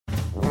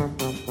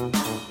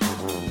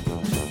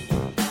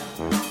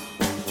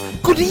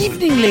Good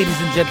evening, ladies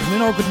and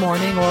gentlemen, or good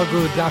morning, or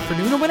good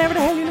afternoon, or whenever the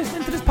hell you're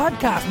listening to this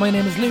podcast. My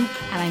name is Luke.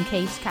 And I'm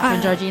Kate,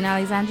 Catherine, Georgina,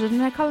 Alexandra, and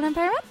I call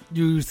impairment.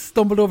 You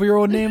stumbled over your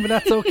own name, but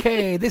that's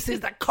okay. This is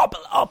the Couple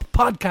Up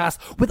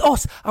podcast with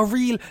us, a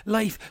real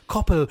life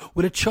couple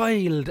with a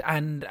child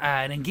and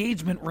an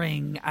engagement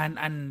ring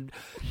and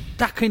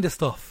that kind of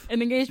stuff.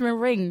 An engagement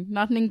ring,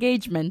 not an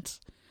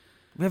engagement.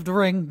 We have the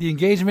ring, the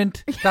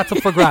engagement, that's up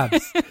for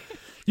grabs.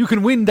 You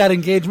can win that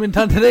engagement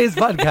on today's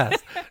podcast.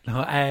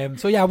 No,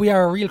 so yeah, we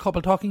are a real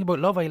couple talking about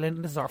Love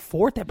Island. This is our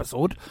 4th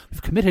episode.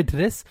 We've committed to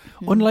this,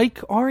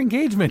 unlike our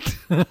engagement.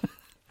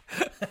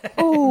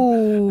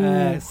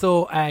 Oh.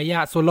 So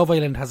Love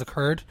Island has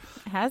occurred.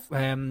 It has?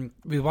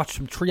 We watched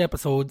some 3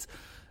 episodes.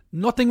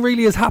 Nothing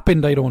really has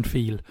happened, I don't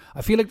feel.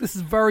 I feel like this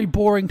is a very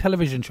boring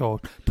television show.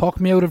 Talk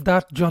me out of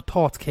that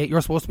thoughts, Kate.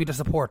 You're supposed to be the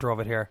supporter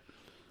of it here.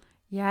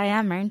 Yeah, I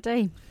am, aren't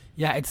I?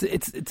 Yeah,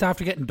 it's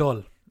after getting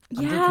dull.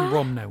 I'm Yeah. drinking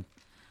rum now.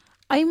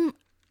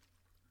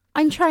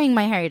 I'm trying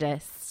my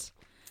hardest.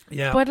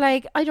 Yeah. But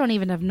like, I don't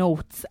even have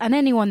notes. And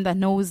anyone that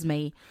knows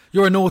me,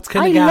 You're a notes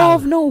kind of I gal.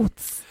 love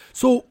notes.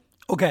 So,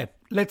 okay,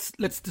 let's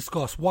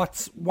discuss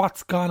what's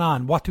gone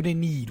on. What do they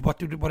need?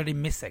 What are they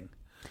missing?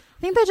 I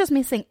think they're just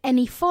missing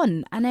any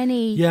fun and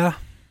any... Yeah.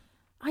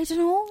 I don't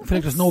know. I feel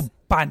like there's no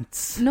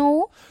bants.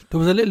 No. There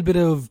was a little bit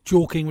of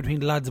joking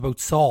between the lads about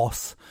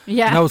sauce.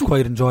 Yeah. And that was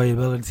quite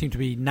enjoyable and seemed to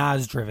be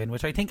Naz driven,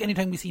 which I think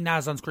anytime we see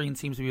Naz on screen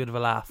seems to be a bit of a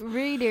laugh.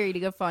 Really, really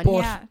good fun,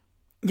 But, yeah.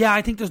 Yeah,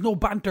 I think there's no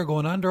banter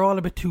going on. They're all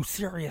a bit too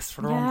serious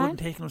for their own Yeah. good and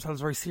taking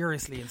themselves very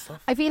seriously and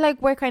stuff. I feel like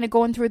we're kind of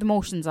going through the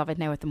motions of it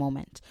now at the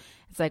moment.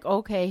 It's like,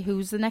 okay,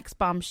 who's the next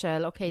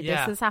bombshell? Okay,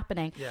 Yeah. this is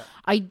happening.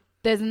 Yeah.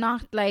 There's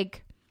not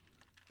like...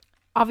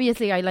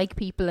 Obviously, I like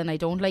people and I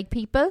don't like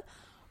people,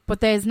 but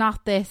there's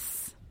not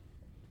this...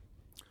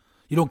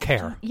 You don't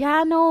care.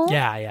 Yeah, no.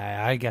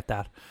 Yeah, I get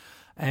that.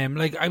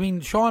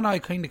 Sean and I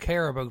kind of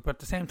care about, but at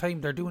the same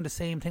time, they're doing the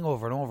same thing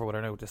over and over with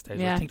her now at this stage.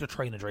 Yeah. I think they're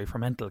trying to drive her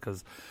mental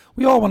because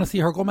we all want to see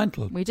her go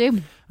mental. We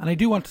do. And I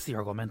do want to see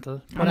her go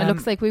mental. But, And it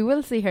looks like we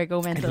will see her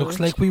go mental. It looks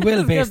like we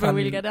will, based on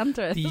we'll get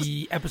onto it.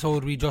 the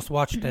episode we just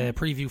watched, the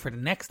preview for the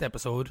next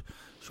episode,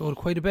 showed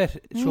quite a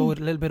bit. It showed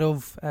a little bit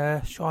of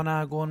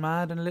Shauna going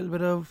mad and a little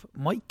bit of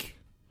Mike.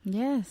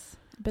 Yes.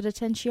 A bit of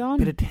tension.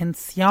 Bit of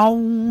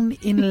tension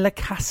in Le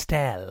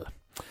Castel.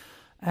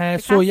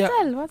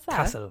 Castel? What's that?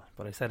 Castle.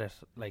 But I said it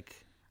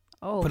like...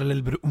 Oh. Put a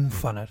little bit of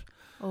oomph on it.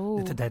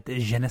 Oh. That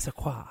je ne sais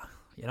quoi,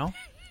 you know?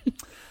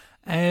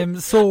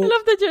 So I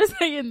love that you're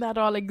saying that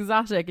all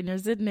exotic and you're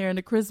sitting there in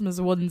a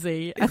Christmas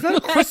onesie. it's not a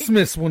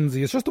Christmas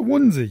onesie, it's just a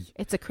onesie.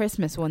 It's a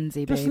Christmas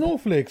onesie, They're babe.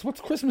 snowflakes. What's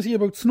Christmassy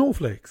about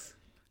snowflakes?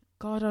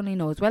 God only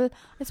knows. Well,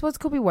 I suppose it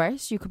could be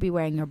worse. You could be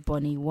wearing your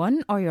bunny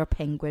one or your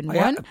penguin Oh,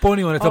 yeah, one. a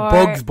bunny one. It's a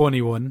Bugs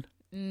Bunny one.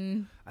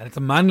 And it's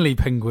a manly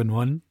penguin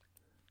one.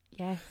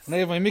 Yes. And I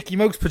have my Mickey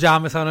Mouse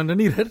pyjamas on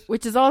underneath it.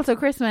 Which is also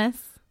Christmas.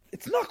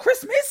 It's not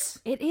Christmas.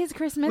 It is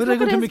Christmas. Where did I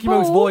go Look to at Mickey his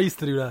Mouse bow. voice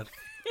to do that?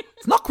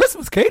 It's not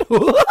Christmas, Kate.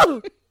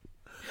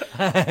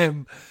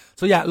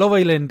 So yeah, Love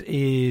Island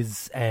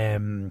is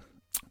gone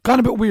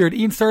a bit weird.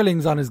 Ian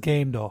Sterling's on his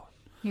game though.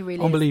 He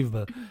really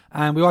Unbelievable.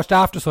 And we watched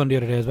Aftersun the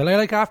other day as well. I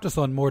like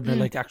Aftersun more than I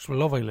like actual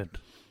Love Island.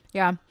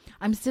 Yeah.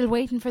 I'm still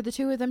waiting for the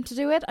two of them to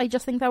do it. I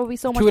just think that would be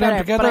so much Two of them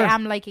better. together? But I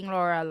am liking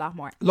Laura a lot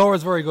more.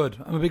 Laura's very good.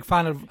 I'm a big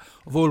fan of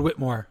Old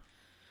Whitmore.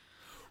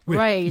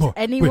 Right.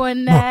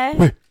 Anyone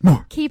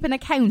keep an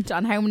account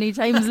on how many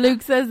times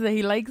Luke says that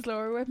he likes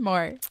Laura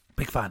Whitmore?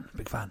 Big fan,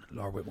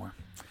 Laura Whitmore.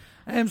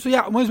 So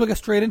yeah, I might as well get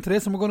straight into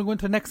this, and we're going to go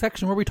into the next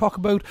section where we talk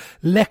about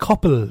Les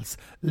Couples.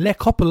 Les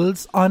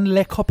Couples on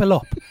Les Couple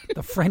Up,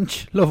 the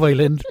French Love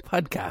Island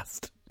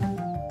podcast.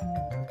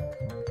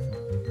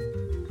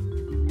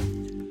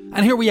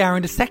 And here we are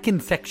in the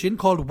second section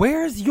called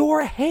Where's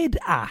Your Head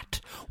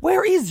At?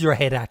 Where is your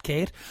head at,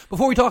 Kate?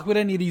 Before we talk about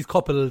any of these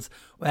couples,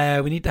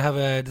 we need to have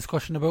a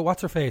discussion about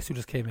what's her face who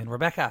just came in.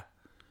 Rebecca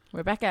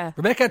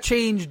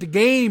changed the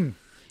game.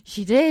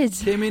 She did.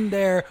 Came in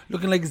there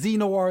looking like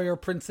Xena Warrior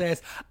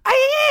Princess.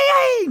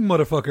 Aye,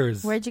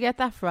 motherfuckers. Where'd you get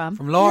that from?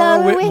 From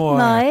Laura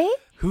Whitmore.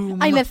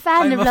 Whom I'm a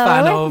fan of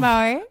Laura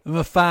Whitmore. I'm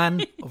a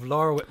fan of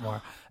Laura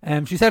Whitmore.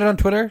 She said it on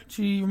Twitter.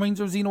 She reminds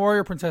her of Xena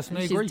Warrior Princess, and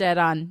I agree. She's dead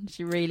on.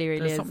 She really, really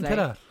There's is. something to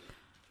that.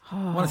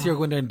 I want to see her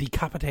going there and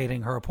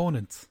decapitating her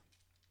opponents.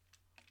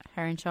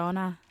 Her and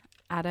Shauna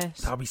at it.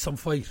 That'll be some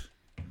fight.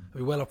 I'll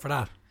be well up for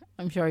that.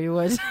 I'm sure you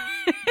would.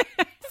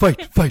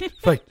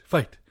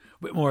 Fight.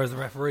 Whitmore is the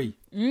referee.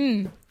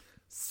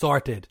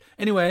 Sorted.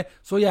 Anyway,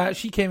 so yeah,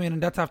 she came in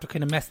and that's after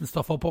kind of messing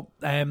stuff up.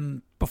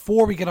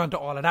 Before we get on to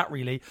all of that,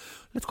 really,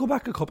 let's go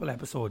back a couple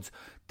episodes.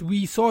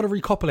 We saw the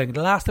recoupling.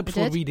 The last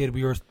episode we did,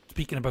 we were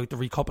speaking about the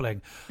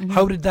recoupling.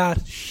 How did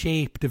that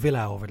shape the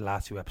villa over the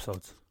last few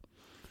episodes?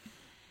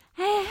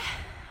 I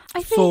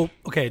think... So,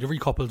 okay, the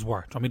recouples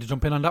were. Do you want me to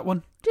jump in on that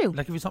one? Do.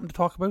 Like, give you something to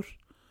talk about?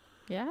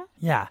 Yeah?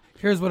 Yeah,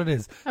 here's what it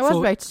is. I was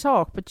about to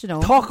talk, but you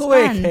know. Talk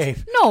away, grand.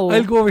 Kate. No.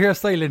 I'll go over here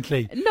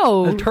silently.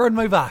 No. I'll turn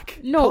my back.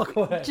 No. Talk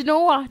away. Do you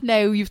know what now?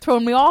 You've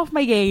thrown me off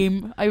my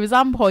game. I was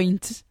on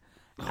point.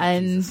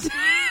 And...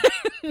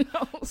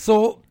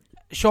 So,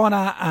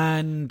 Shauna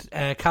and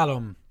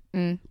Callum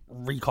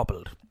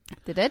recoupled.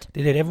 They did.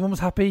 Everyone was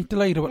happy,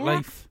 delighted with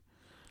life.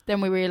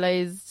 Then we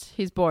realised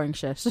he's boring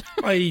shit.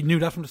 I knew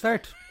that from the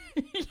start.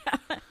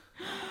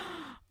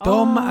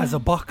 Dumb as a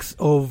box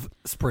of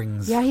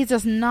springs. Yeah, he's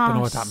just not. I don't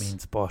know what that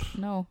means, but...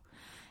 No.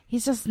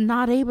 He's just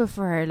not able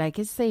for her, like,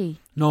 is he?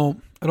 No,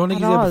 I don't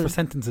think he's able for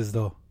sentences,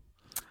 though.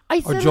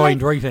 Or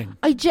joined writing.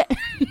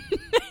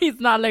 He's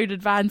not allowed to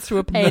advance to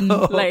a pen.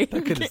 No, like.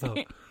 that kind of stuff.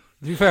 To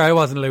be fair, I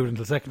wasn't allowed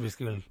until secondary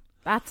school.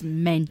 That's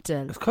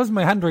mental. It's because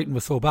my handwriting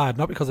was so bad,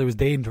 not because I was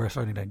dangerous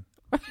or anything.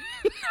 I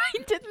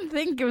didn't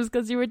think it was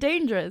because you were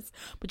dangerous.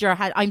 But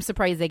I'm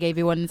surprised they gave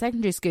you one in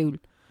secondary school.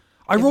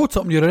 I wrote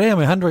something the other day and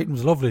my handwriting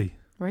was lovely.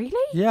 Really?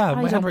 Yeah,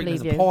 my handwriting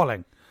is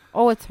appalling.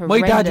 Oh, it's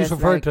horrendous. My dad used to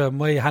refer to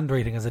my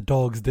handwriting as a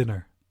dog's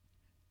dinner,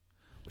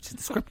 which is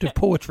descriptive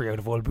poetry out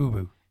of old Boo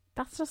Boo.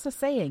 That's just a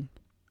saying.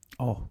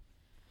 Oh,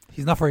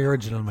 he's not very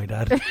original, my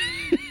dad.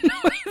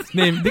 His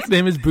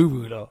nickname is Boo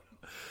Boo, though.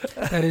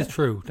 That is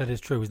true.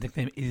 His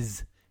nickname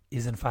is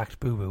in fact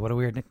Boo Boo. What a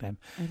weird nickname.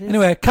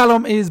 Anyway,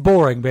 Callum is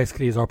boring,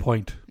 basically, is our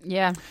point.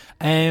 Yeah.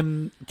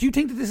 Do you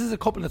think that this is a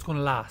couple that's going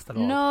to last at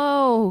all?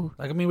 No.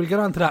 Like, I mean, we'll get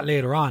on to that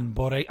later on,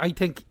 but I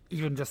think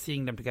even just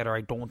seeing them together,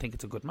 I don't think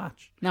it's a good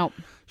match. No.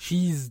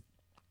 She's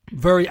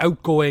very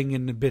outgoing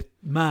and a bit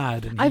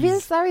mad. And I feel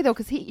sorry, though,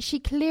 because she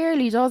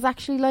clearly does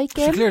actually like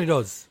him. She clearly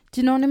does. Do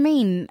you know what I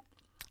mean?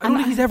 I don't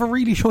think he's ever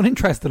really shown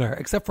interest in her,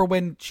 except for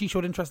when she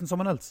showed interest in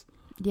someone else.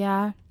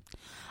 Yeah.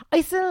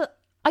 I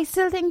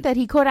still think that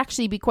he could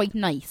actually be quite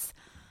nice.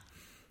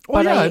 Oh,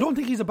 yeah, I don't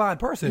think he's a bad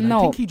person. No.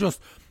 I think he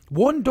just,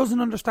 one,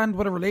 doesn't understand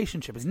what a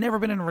relationship is. He's never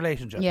been in a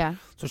relationship. Yeah.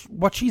 So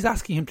what she's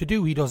asking him to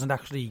do, he doesn't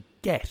actually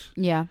get.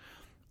 Yeah.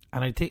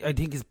 And I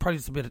think he's probably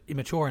just a bit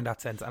immature in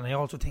that sense. And I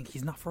also think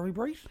he's not very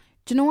bright.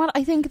 Do you know what?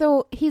 I think,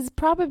 though, he's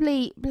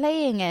probably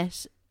playing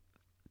it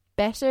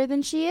better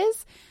than she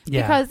is.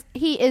 Yeah. Because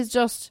he is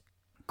just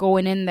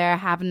going in there,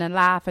 having a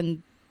laugh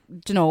and,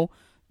 you know,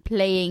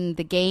 playing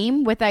the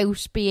game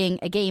without being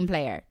a game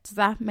player. Does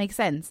that make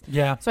sense?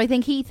 Yeah. So I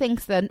think he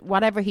thinks that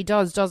whatever he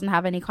does doesn't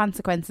have any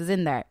consequences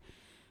in there.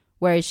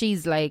 Whereas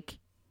she's like...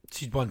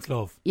 She wants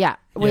love. Yeah.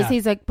 Whereas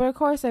he's like, but of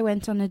course I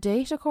went on a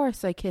date. Of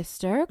course I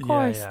kissed her. Of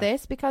course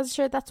this. Because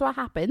sure, that's what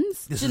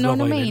happens. This Do you know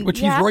what I mean? Which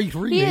he's right,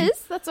 really. He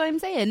is. That's what I'm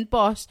saying.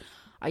 But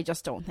I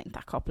just don't think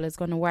that couple is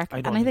going to work.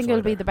 And I think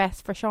it'll be the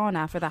best for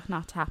Shauna for that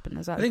not to happen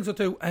as well. I think so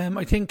too.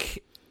 I think...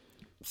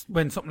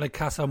 when something like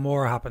Casa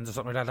Amor happens or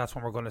something like that, that's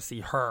when we're going to see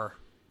her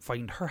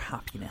find her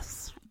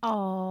happiness.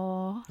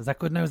 Oh, is that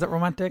good now? Is that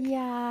romantic?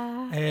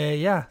 Yeah.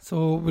 Yeah.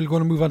 So we're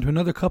going to move on to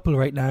another couple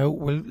right now.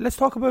 Let's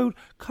talk about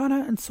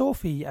Connor and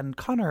Sophie and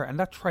Connor and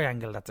that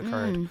triangle that's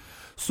occurred.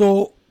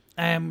 So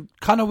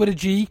Connor with a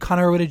G,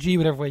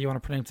 whatever way you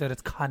want to pronounce it.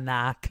 It's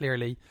Connor,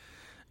 clearly.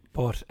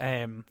 But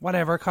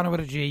whatever, Connor with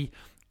a G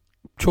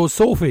chose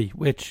Sophie,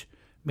 which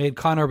made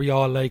Connor be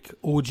all like,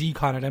 OG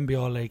Connor, then be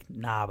all like,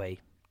 nah, babe.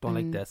 Don't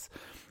like this.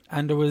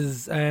 And there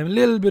was a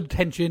little bit of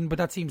tension, but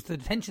the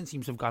tension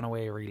seems to have gone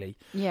away, really.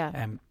 Yeah.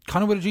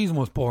 Connor with a G is the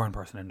most boring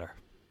person in there.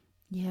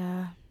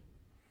 Yeah.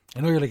 I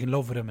know you're like in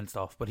love with him and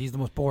stuff, but he's the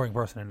most boring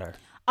person in there.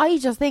 I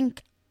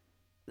think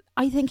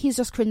he's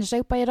just cringed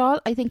out by it all.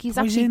 I think he's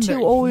actually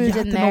too old in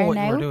there now. know what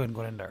you were doing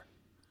going in there.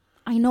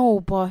 I know,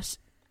 but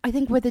I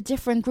think with a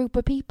different group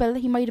of people,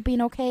 he might have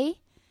been okay.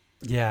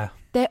 Yeah.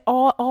 They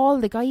all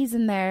the guys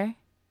in there.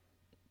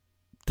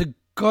 The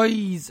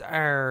guys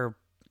are...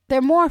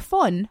 They're more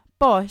fun,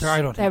 but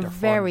they're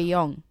very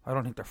young. I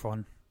don't think they're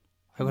fun.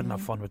 I wouldn't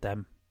have fun with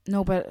them.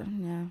 No, but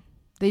yeah.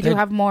 They do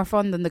have more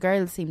fun than the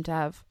girls seem to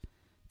have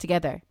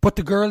together. But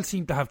the girls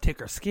seem to have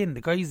thicker skin.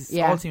 The guys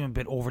all seem a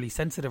bit overly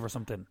sensitive or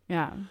something.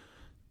 Yeah.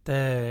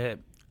 The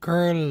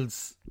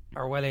girls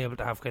are well able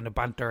to have kind of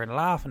banter and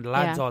laugh, and the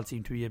lads all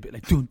seem to be a bit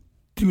like, don't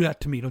do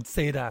that to me, don't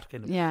say that.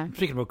 Kind of. Yeah. I'm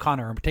speaking about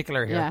Connor in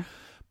particular here. Yeah.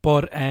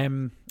 But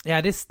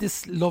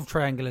this love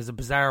triangle is a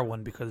bizarre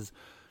one because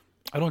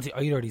I don't see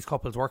either of these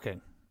couples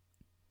working.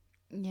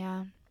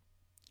 Yeah.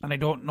 And I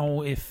don't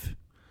know if...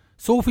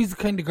 Sophie's the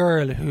kind of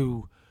girl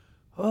who...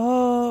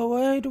 Oh,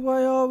 why do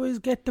I always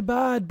get the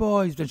bad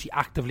boys? Then she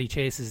actively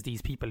chases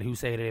these people who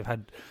say they've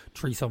had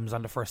threesomes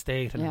on the first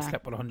date and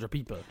slept with 100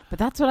 people. But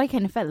that's what I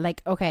kind of felt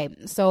like. Okay,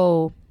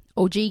 so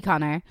OG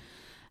Connor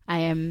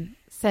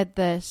said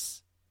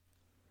that...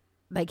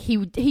 Like, he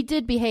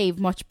did behave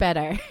much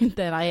better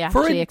than I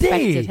actually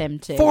expected him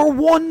to. For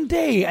one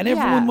day. And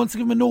everyone wants to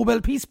give him a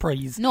Nobel Peace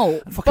Prize. No,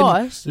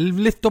 but...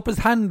 lift up his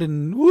hand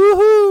and,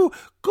 woohoo!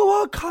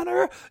 Go on,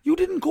 Connor. You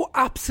didn't go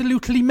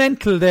absolutely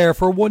mental there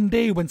for one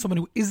day when someone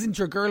who isn't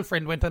your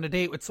girlfriend went on a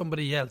date with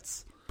somebody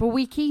else. But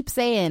we keep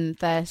saying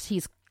that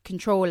he's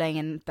controlling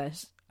and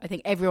that... I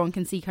think everyone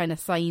can see kind of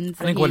signs.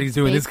 I think what he's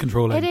doing is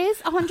controlling. It is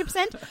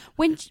 100%.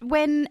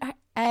 When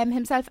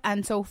himself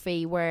and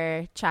Sophie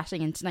were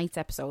chatting in tonight's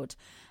episode,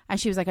 and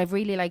she was like, "I've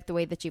really liked the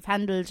way that you've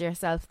handled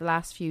yourself the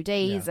last few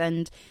days,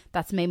 and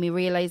that's made me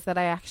realise that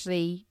I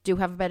actually do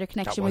have a better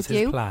connection with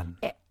you." That was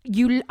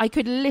his plan. I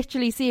could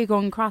literally see it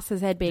going across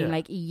his head, being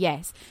like,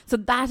 "Yes." So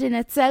that in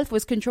itself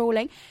was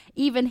controlling.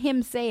 Even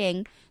him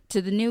saying to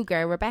the new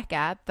girl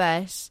Rebecca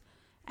that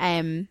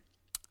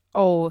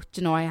Oh,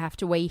 do you know, I have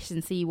to wait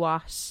and see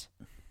what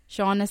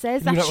Shauna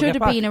says. You That know, should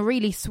have get been a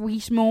really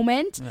sweet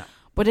moment. Yeah.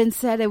 But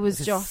instead it was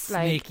This just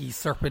like... snaky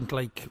serpent,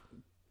 like,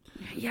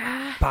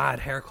 Yeah. bad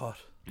haircut.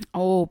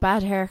 Oh,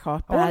 bad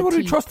haircut. I wonder Bad would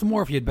we teeth. trust him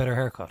more if he had better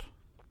haircut.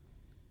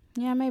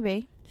 Yeah,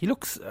 maybe. He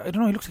looks, I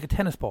don't know, he looks like a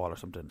tennis ball or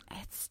something.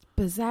 It's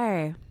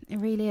bizarre. It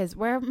really is.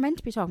 We're meant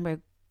to be talking about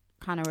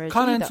Conor Ridgey,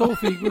 Conor and though.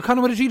 Sophie, well,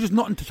 Conor Ridgey, there's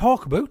nothing to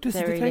talk about. This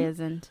There is the really thing.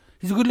 isn't.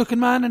 He's a good looking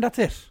man and that's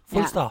it.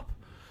 Full Yeah. stop.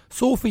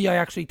 Sophie, I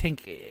actually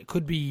think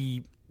could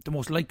be the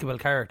most likeable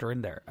character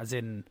in there. As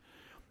in,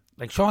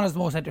 like, Shauna's the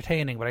most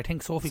entertaining, but I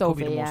think Sophie could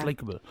be the most yeah.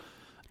 likeable.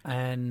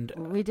 And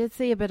We did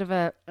see a bit of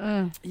a...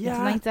 Yeah.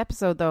 Tonight's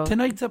episode, though.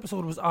 tonight's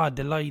episode was odd,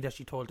 the lie that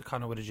she told to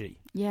Conor with a G.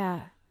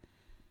 Yeah.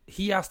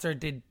 He asked her,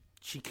 did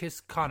she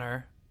kiss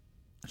Conor?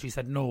 She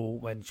said no,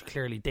 when she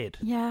clearly did.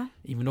 Yeah.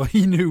 Even though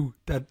he knew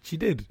that she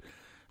did.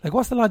 Like,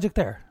 what's the logic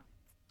there?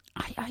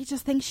 I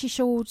just think she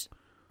showed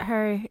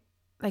her,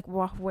 like,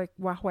 what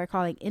we're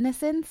calling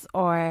innocence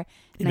or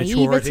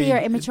Immaturity. naivety or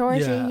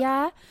immaturity, Yeah.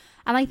 yeah.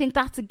 And I think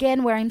that's,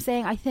 again, where I'm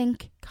saying I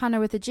think Conor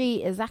with a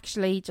G is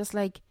actually just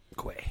like,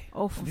 Go away.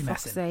 oh, for Be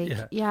fuck's messing.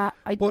 sake. Yeah.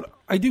 But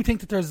I do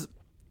think that there's,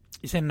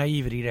 you're saying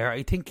naivety there.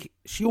 I think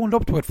she owned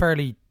up to it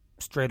fairly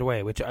straight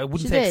away, which I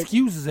wouldn't She say did.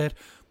 excuses it,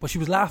 but she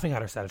was laughing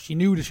at herself. She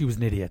knew that she was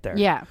an idiot there.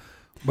 Yeah.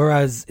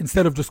 Whereas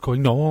instead of just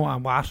going, no,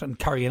 I'm what, and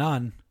carrying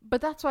on.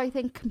 But that's what I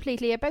think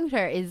completely about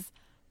her is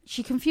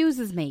she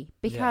confuses me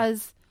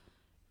because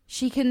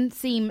she can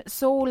seem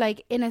so,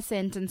 like,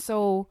 innocent and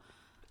so,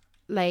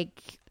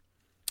 like,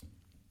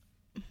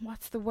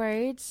 what's the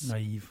word?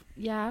 Naive.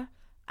 Yeah.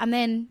 And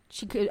then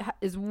she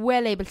is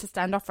well able to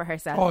stand up for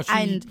herself. Oh,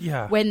 and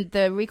yeah. when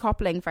the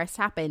recoupling first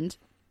happened,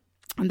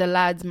 and the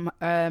lads,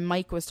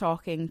 Mike was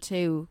talking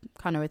to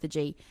Conor with a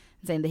G,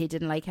 saying that he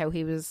didn't like how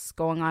he was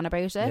going on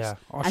about it. Yeah.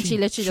 Oh, and she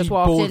literally just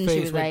walked in and she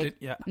bold-faced was went like,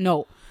 in, yeah.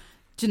 no.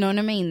 Do you know what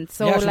I mean?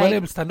 So, yeah, she's like, well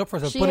able to stand up for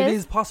herself. she But it is.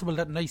 is possible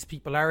that nice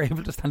people are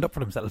able to stand up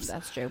for themselves.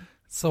 That's true.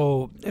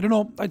 So, I don't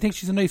know. I think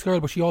she's a nice girl,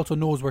 but she also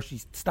knows where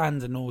she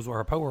stands and knows where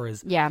her power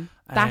is. Yeah.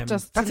 That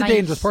just that's tonight, a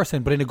dangerous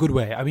person, but in a good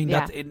way. I mean, Yeah.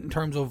 that's in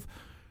terms of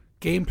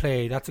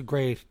gameplay, that's a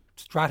great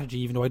strategy,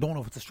 even though I don't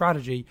know if it's a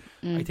strategy.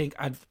 I think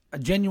a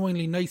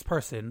genuinely nice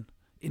person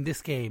in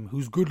this game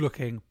who's good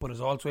looking but is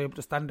also able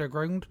to stand their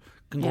ground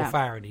can go Yeah.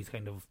 far in these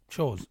kind of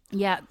shows.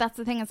 Yeah, that's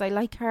the thing is I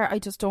like her. I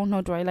just don't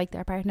know, do I like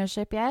their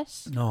partnership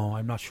yet? No,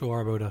 I'm not sure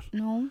about it.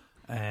 No.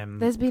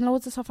 There's been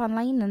loads of stuff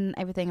online and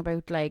everything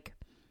about like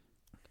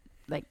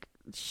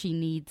she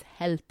needs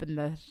help and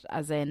that,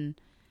 as in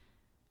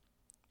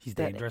he's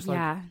that, dangerous.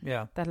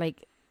 yeah, that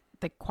like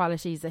the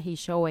qualities that he's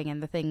showing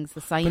and the things, the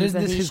But signs isn't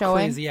that this he's his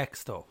showing. crazy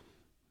ex though?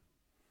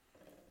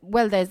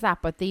 Well, there's that,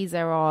 but these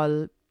are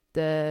all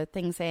the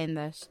things saying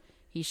that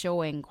he's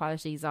showing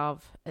qualities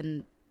of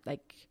an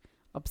like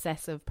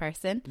obsessive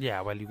person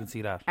Yeah, well, you can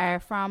see that. are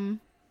from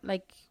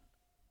like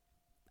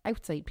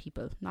outside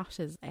people, not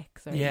his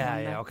ex or Yeah,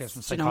 anyone. okay, That's,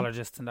 from you know,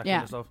 psychologists and that Yeah.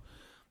 kind of stuff.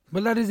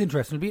 Well, that is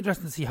interesting. It'll be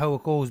interesting to see how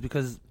it goes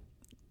because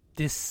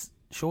this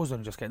show's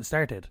only just getting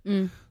started.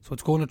 So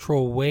it's going to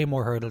throw way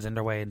more hurdles in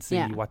their way and see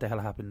Yeah. what the hell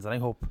happens. And I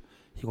hope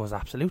he goes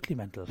absolutely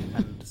mental.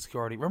 And the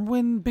security. Remember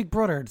when Big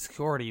Brother, the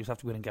security used to have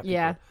to go in and get people?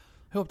 Yeah.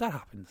 I hope that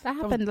happens. That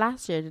happened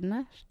last year, didn't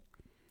it?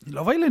 was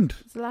Love Island.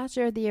 It was last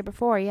year or the year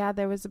before. Yeah,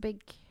 there was a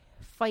big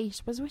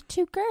fight. Was it with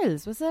two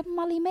girls? Was it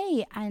Molly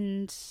May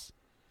and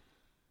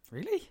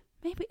Really?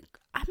 maybe?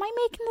 Am I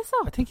making this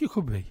I up? think you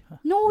could be.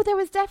 No, there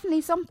was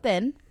definitely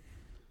something.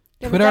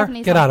 There was Twitter,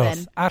 definitely get at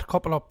something. us. At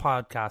Couple Up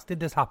Podcast. Did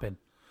this happen?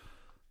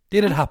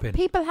 Did it happen?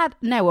 People had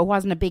no. It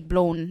wasn't a big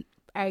blown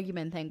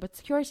argument thing, but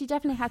security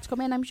definitely had to come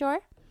in. I'm sure.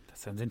 That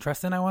sounds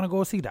interesting. I want to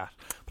go see that.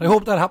 But I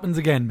hope that happens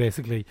again,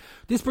 basically.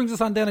 This brings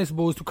us on then, I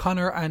suppose, to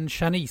Conor and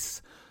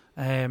Shanice,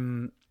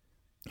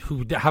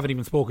 who haven't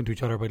even spoken to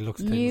each other by the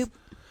looks of things.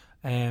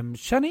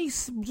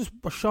 Shanice,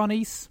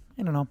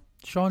 I don't know,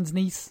 Sean's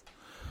niece,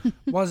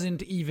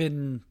 wasn't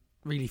even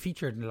really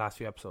featured in the last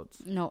few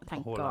episodes. No,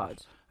 thank whole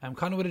God. lot.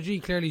 Conor with a G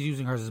clearly is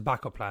using her as a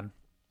backup plan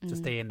to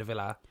stay in the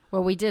villa.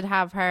 Well, we did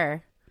have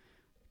her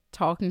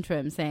talking to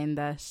him, saying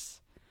that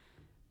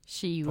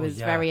she was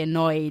yeah. very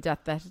annoyed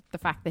at the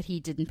fact that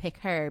he didn't pick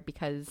her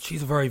because.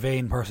 She's a very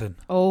vain person.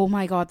 Oh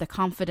my God, the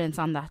confidence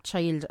on that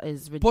child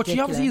is ridiculous. But she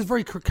obviously is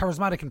very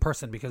charismatic in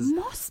person because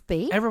Must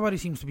be. everybody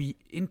seems to be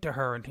into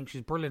her and think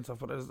she's brilliant stuff,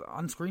 but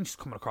on screen she's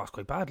coming across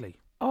quite badly.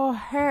 Oh,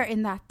 her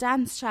in that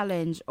dance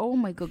challenge. Oh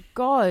my good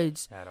God.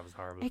 Yeah, that was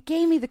horrible. It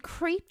gave me the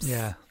creeps.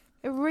 Yeah.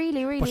 It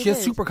really, really But she has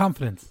did. super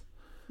confidence.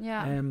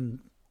 Yeah.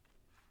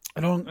 I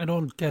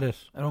don't get it.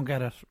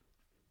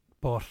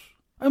 But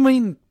I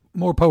mean,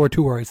 more power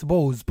to her, I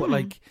suppose. But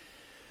like,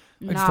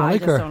 I just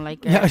don't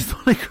like her. Yeah, I just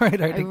don't like her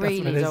either. I think that's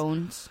what really it is.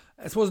 don't.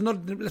 I suppose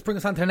let's bring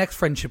us on to the next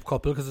friendship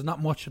couple because there's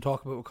not much to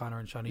talk about with Conor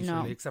and Shanice No.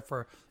 really, except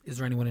for is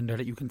there anyone in there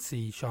that you can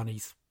see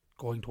Shanice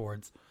going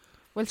towards?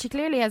 Well, she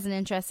clearly has an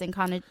interest in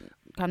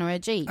Conor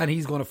G. And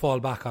he's going to fall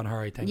back on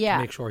her, I think, Yeah.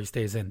 to make sure he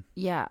stays in.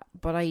 Yeah,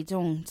 but I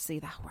don't see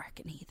that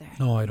working either.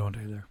 No, I don't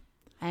either.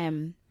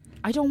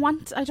 I don't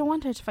want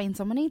her to find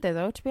someone either,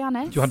 though, to be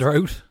honest. Do you want her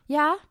out?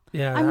 Yeah.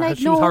 Yeah, I'm like,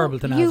 she was horrible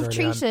to Naz you've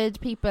early on. treated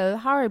people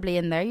horribly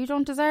in there. You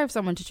don't deserve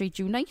someone to treat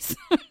you nice.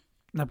 And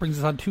that brings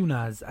us on to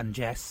Naz and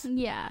Jess.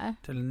 Yeah.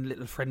 The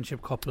little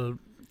friendship couple.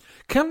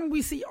 Can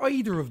we see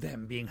either of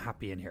them being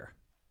happy in here?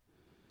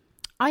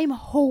 I'm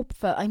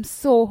hopeful. I'm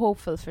so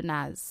hopeful for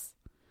Naz.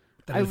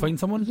 That he'll find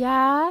someone?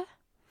 Yeah.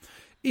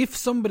 If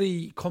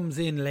somebody comes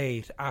in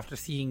late after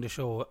seeing the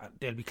show,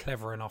 they'll be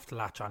clever enough to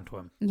latch onto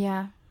him.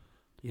 Yeah.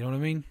 You know what I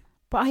mean?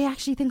 But I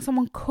actually think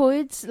someone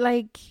could,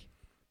 like...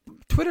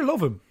 Twitter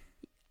love him.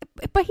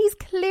 But he's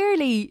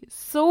clearly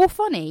so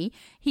funny.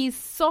 He's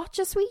such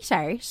a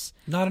sweetheart.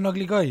 Not an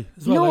ugly guy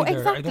as well. No, either.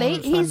 exactly.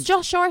 He's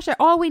just shorter.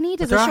 All we need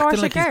is a shorter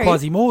like girl. He's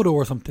Quasimodo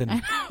or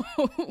something.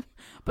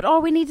 But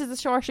all we need is a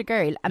shorter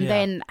girl. And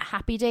then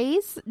happy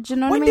days. Do you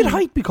know what I mean? When did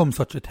height become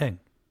such a thing?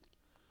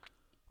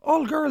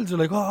 All girls are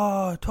like,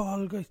 oh,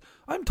 tall guys.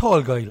 I'm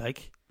tall guy,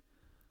 like.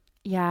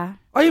 Yeah.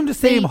 I am the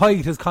same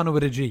height as Conor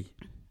with a G.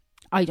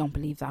 I don't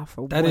believe that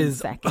for that 1 is,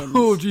 second.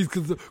 Oh, jeez,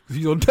 because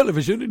he's on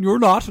television and you're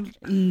not.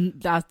 I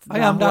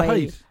am that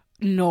height.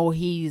 No,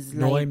 he's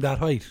No, I'm that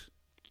height.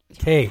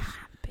 Kate.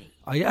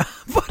 I am,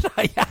 but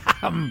I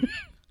am.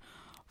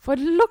 But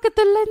look at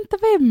the length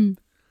of him.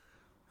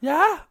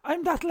 Yeah,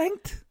 I'm that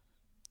length.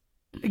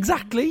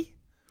 Exactly.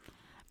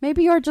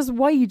 Maybe you're just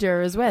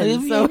wider as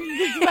well. So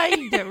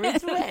wider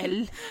as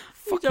well.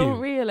 Fuck you don't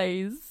you.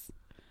 realise.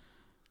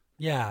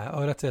 Yeah,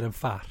 oh, that's it. I'm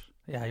fat.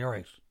 Yeah, you're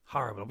right.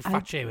 Horrible.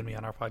 Fat shaming me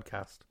on our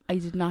podcast. I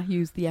did not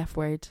use the F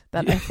word.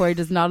 That F word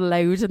is not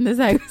allowed in this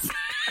house.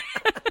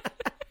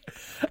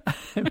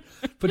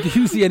 But do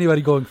you see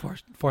anybody going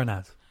for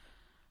Naz?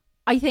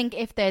 I think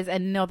if there's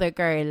another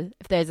girl,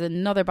 if there's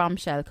another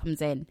bombshell comes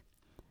in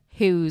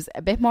who's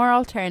a bit more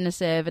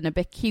alternative and a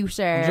bit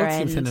cuter.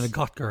 I'm just sending a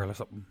goth girl or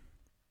something.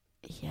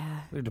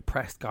 Yeah. A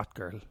depressed goth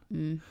girl.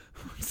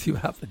 See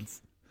what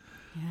happens.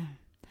 Yeah.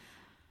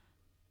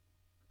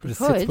 But it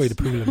sits by the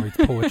pool and reads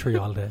poetry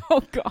all day.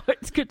 Oh God,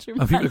 could you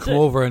imagine? And people come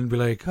over and be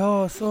like,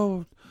 oh,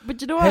 so... But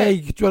you know hey,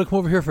 what? do you want to come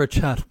over here for a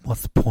chat?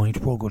 What's the point?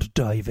 We're going to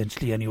die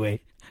eventually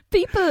anyway.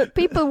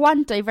 People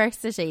want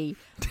diversity.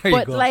 There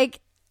but you go. like,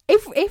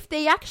 if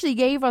they actually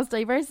gave us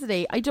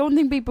diversity, I don't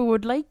think people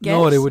would like it.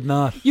 No, they would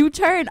not. You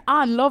turn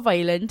on Love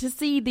Island to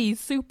see these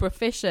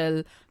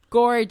superficial,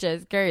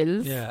 gorgeous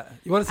girls. Yeah.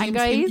 You want to see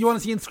guys, you want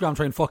to see Instagram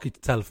try and fuck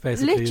itself,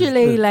 basically.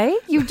 Literally, like,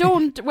 you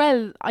don't...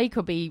 Well, I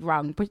could be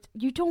wrong, but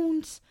you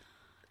don't...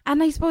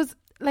 And I suppose,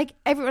 like,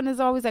 everyone is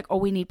always like, oh,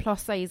 we need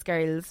plus-size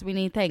girls, we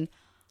need thing.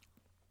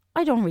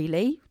 I don't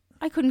really.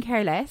 I couldn't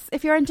care less.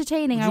 If you're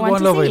entertaining, Would I you want go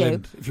on to Love see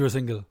Island you. if you were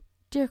single?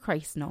 Dear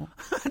Christ, no.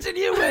 Did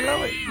you will,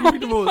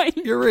 Love Island?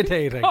 You're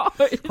irritating. God.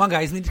 Come on,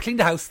 guys, we need to clean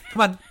the house.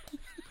 Come on.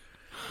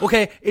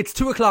 Okay, it's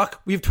 2:00.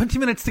 We have 20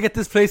 minutes to get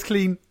this place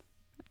clean.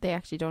 They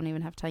actually don't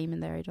even have time in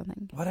there, I don't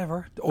think.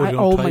 Whatever.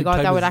 Oh my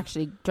God, that would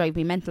actually drive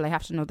me mental. I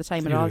have to know the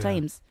time at all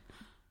times.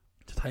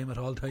 The time at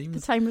all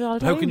times? The time at all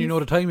times. How can you know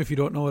the time if you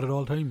don't know it at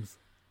all times?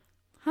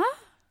 Huh?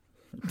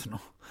 I don't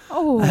know.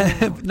 Oh,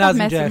 Naz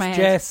and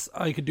Jess,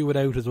 I could do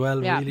without as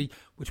well, really.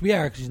 Which we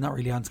are, because she's not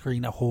really on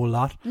screen a whole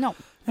lot. No.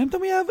 And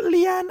then we have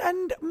Leanne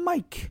and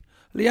Mike.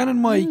 Leanne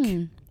and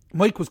Mike.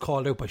 Mike was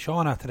called out by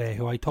Shauna today,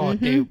 who I thought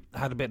they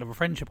had a bit of a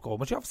friendship going,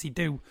 which you obviously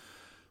do.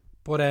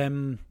 But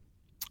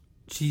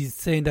she's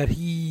saying that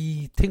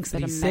he thinks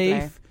that he's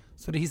safe,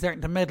 so that he's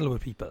starting to meddle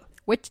with people.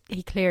 Which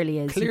he clearly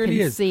is. Clearly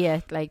you can see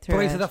it like through.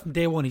 But I said that from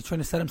day one. He's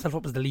trying to set himself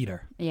up as the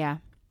leader. Yeah.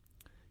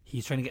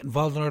 He's trying to get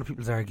involved in other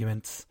people's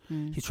arguments.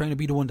 He's trying to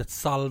be the one that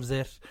solves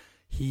it.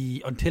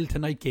 He, until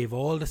tonight, gave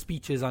all the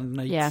speeches on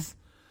nights.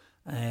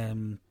 Yeah.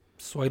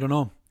 So I don't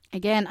know.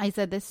 Again, I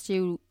said this to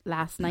you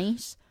last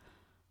night.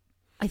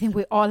 I think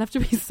we all have to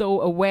be so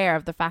aware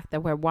of the fact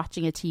that we're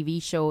watching a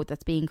TV show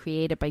that's being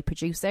created by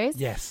producers.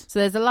 Yes. So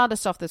there's a lot of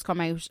stuff that's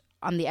come out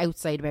on the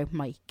outside about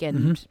Mike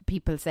and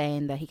people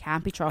saying that he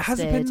can't be trusted. Has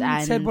it been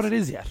said what it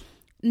is yet?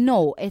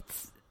 No,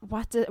 it's...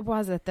 What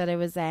was it? That it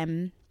was...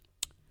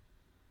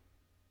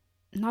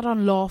 not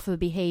unlawful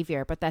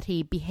behaviour, but that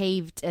he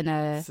behaved in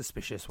a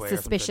suspicious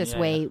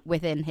way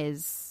within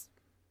his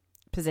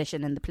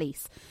position in the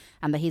police,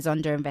 and that he's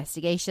under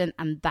investigation,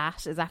 and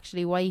that is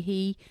actually why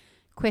he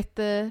quit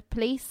the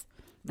police.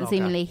 And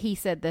seemingly he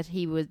said that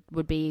he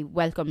would be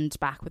welcomed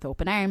back with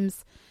open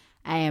arms,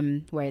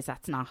 whereas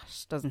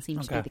doesn't seem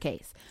to be the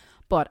case.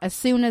 But as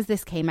soon as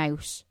this came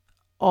out,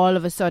 all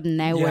of a sudden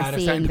now we're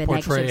seeing the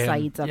negative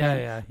sides of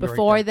it.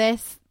 Before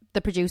this,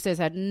 the producers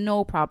had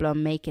no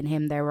problem making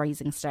him their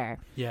rising star.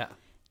 Yeah.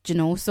 Do you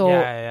know? So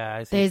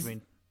I see what you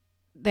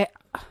mean.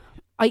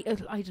 I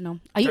don't know.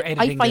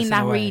 I find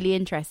that really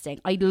interesting.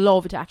 I'd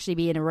love to actually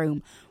be in a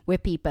room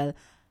with people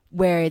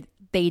where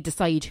they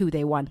decide who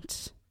they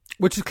want.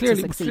 Which is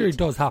clearly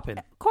does happen.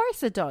 Of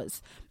course it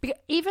does. Because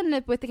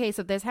even with the case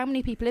of there's how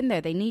many people in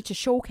there, they need to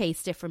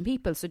showcase different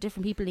people. So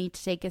different people need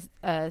to take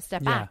a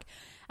step back.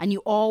 And you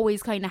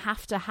always kind of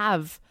have to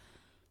have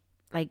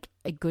like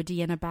a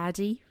goodie and a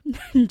baddie.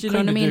 Do you know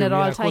what I mean? At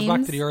all times. It goes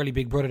back to the early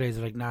Big Brother days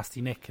of like Nasty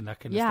Nick and that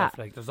kind of stuff.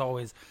 Like there's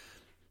always,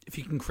 if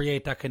you can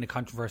create that kind of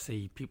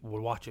controversy, people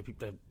will watch it.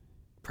 People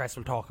press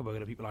will talk about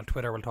it, people on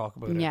Twitter will talk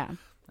about it, Yeah.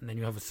 and then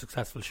you have a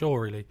successful show,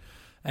 really.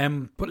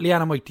 But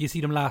Leanne and Mike, do you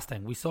see them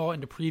lasting? We saw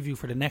in the preview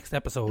for the next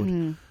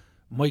episode,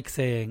 Mike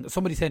saying,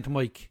 somebody saying to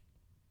Mike,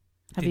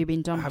 Have you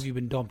been dumped? Have you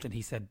been dumped? And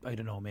he said, I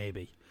don't know,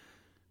 maybe.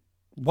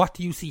 What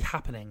do you see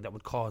happening that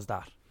would cause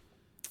that?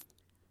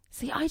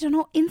 See, I don't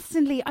know.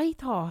 Instantly, I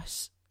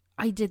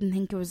didn't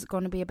think it was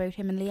going to be about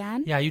him and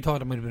Leanne. Yeah, you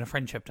thought it might have been a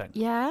friendship thing.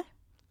 Yeah.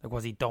 Like,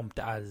 was he dumped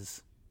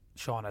as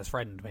Shauna's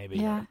friend, maybe?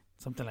 Yeah. Or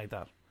something like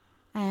that.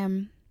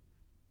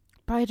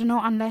 But I don't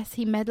know, unless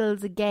he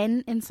meddles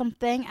again in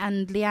something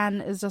and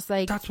Leanne is just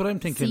like... That's what I'm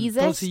thinking. Sees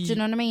it. Do you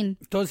know what I mean?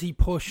 Does he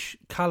push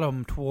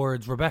Callum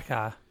towards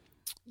Rebecca?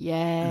 Yeah.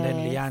 And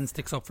then Leanne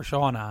sticks up for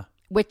Shauna?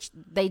 Which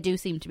they do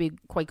seem to be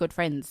quite good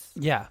friends.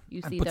 Yeah.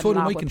 You see but them so a do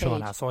lot Mike and with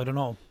Shauna, Paige. so I don't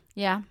know.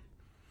 Yeah.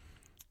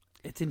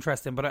 It's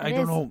interesting, but I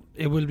don't know.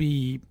 It will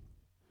be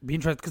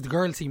interesting because the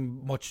girls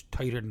seem much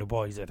tighter than the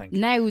boys, I think.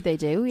 Now they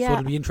do, yeah. So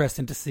it'll be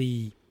interesting to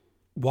see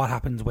what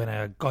happens when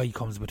a guy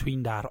comes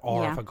between that,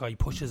 or if a guy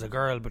pushes a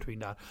girl between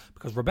that.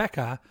 Because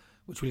Rebecca,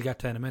 which we'll get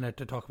to in a minute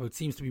to talk about,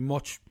 seems to be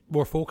much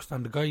more focused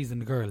on the guys than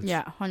the girls.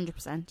 Yeah,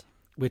 100%.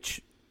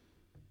 Which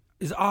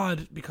is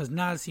odd because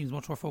Naz seems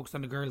much more focused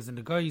on the girls than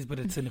the guys, but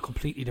it's in a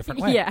completely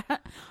different way. Yeah.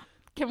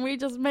 Can we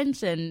just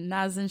mention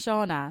Naz and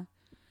Shauna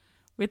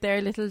with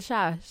their little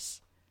chat?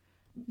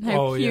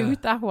 How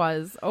cute that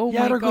was. Oh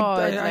my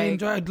God.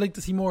 I'd like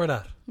to see more of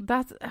that.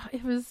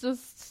 It was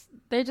just,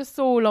 they're just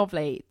so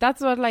lovely. That's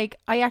what, like,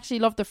 I actually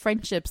love the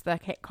friendships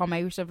that come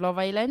out of Love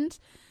Island.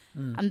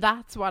 And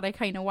that's what I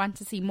kind of want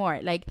to see more.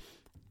 Like,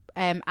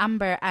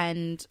 Amber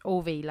and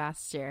Ovi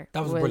last year.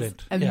 That was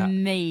brilliant.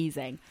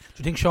 Amazing. Do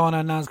you think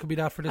Shauna and Naz could be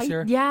that for this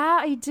year? Yeah,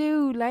 I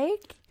do.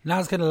 Like,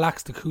 Naz kind of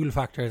lacks the cool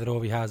factor that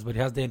Ovi has, but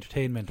he has the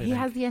entertainment. He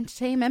has the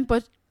entertainment,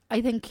 but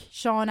I think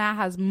Shauna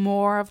has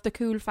more of the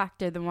cool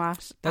factor than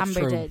what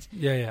Amber did.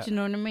 Yeah. Do you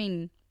know what I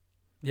mean?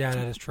 Yeah,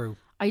 that is true.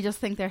 I just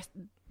think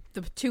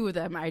the two of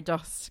them are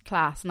just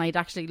class, and I'd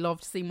actually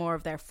love to see more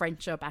of their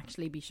friendship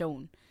actually be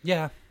shown.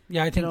 Yeah,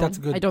 I think that's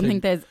a good. I don't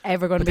think there's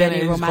ever going to be then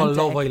any romantic. It's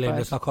called Love Island.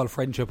 It's not called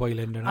Friendship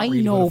Island. They're not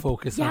really know. going to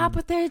focus on. Yeah,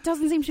 but there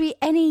doesn't seem to be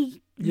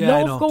any I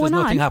love know. going There's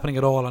on. nothing happening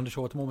at all on the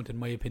show at the moment, in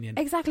my opinion.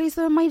 Exactly,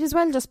 so it might as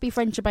well just be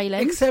Friendship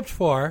Island. Except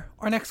for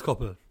our next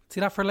couple. See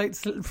that for a light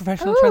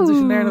professional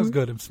transition there? That was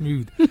good. I'm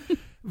smooth.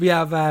 We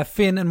have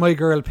Finn and my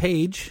girl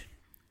Paige.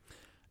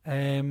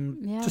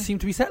 Just seem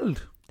to be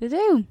settled. They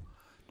do.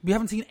 We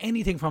haven't seen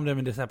anything from them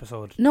in this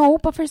episode. No,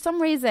 but for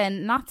some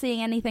reason, not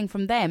seeing anything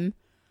from them,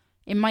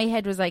 in my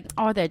head was like,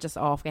 oh, they're just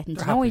off getting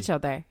to know each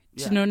other.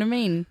 Do you know what I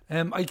mean?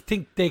 I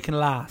think they can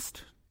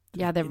last.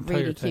 Yeah, they're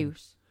really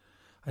cute.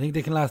 I think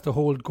they can last the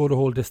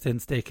whole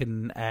distance. They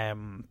can. I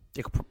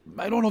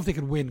don't know if they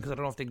could win because I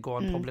don't know if they can go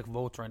on public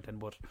votes or anything,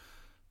 but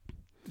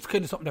it's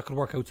kind of something that could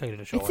work outside of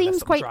the show. It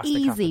seems quite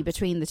easy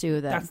between the two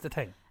of them. That's the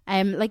thing.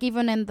 Like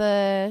even in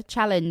the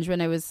challenge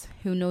when it was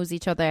who knows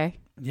each other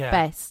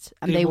best,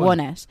 and they won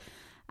it,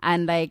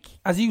 and like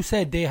as you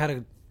said, they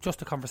had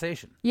just a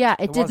conversation. Yeah,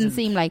 it didn't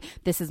seem like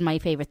this is my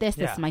favourite this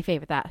is my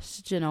favourite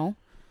that, you know.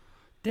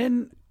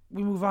 Then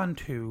we move on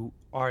to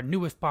our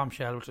newest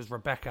bombshell, which is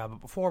Rebecca. But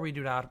before we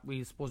do that,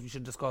 we suppose we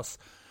should discuss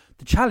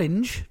the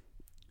challenge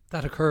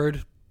that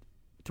occurred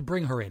to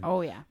bring her in.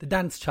 Oh yeah, the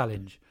dance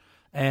challenge.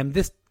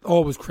 This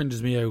always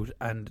cringes me out,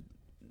 and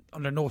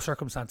under no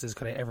circumstances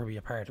could I ever be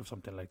a part of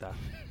something like that.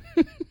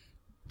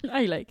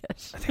 I like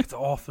it. I think it's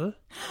awful.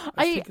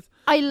 I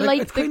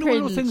like it's the kind cringe. of one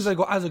of those things I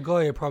go, as a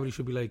guy, I probably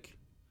should be like,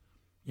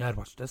 yeah, I'd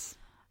watch this.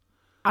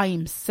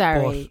 I'm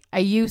sorry. Are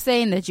you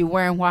saying that you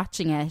weren't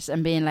watching it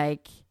and being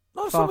like,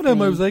 no, some of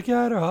them I was like,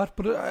 yeah, they're hot,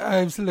 but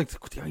I was still like,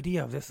 the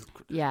idea of this is...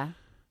 Yeah.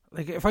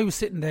 Like, if I was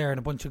sitting there and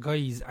a bunch of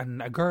guys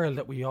and a girl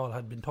that we all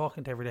had been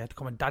talking to every day had to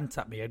come and dance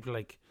at me, I'd be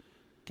like,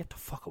 get the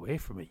fuck away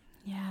from me.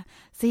 Yeah.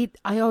 See,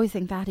 I always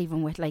think that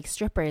even with like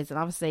strippers, and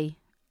obviously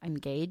I'm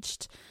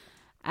engaged,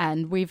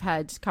 and we've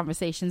had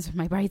conversations with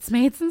my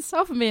bridesmaids and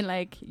stuff and being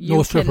like,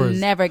 you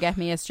can never get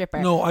me a stripper.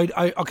 No,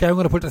 okay, I'm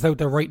going to put this out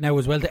there right now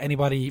as well to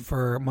anybody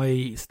for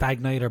my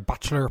stag night or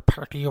bachelor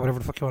party or whatever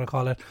the fuck you want to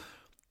call it.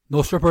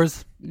 No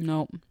strippers.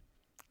 No.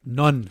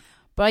 None.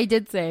 But I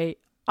did say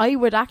I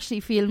would actually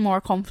feel more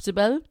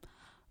comfortable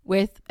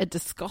with a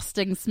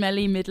disgusting,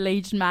 smelly,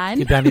 middle-aged man.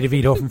 Get Danny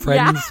DeVito from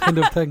Friends kind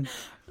of thing.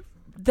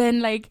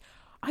 Then like,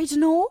 I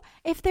don't know,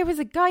 if there was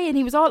a guy and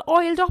he was all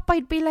oiled up,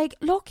 I'd be like,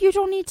 look, you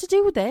don't need to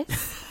do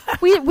this.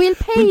 We'll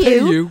pay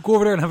you. Go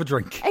over there and have a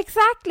drink.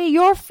 Exactly,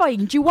 you're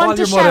fine. Do you want Call a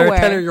your shower? Mother,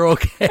 tell her you're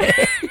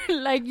okay.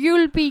 Like,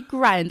 you'll be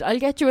grand. I'll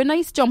get you a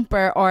nice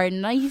jumper or a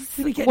nice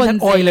onesie.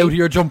 That oil out of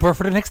your jumper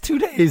for the next 2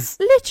 days.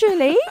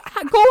 Literally,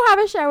 go have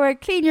a shower,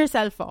 clean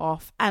yourself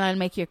off, and I'll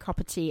make you a cup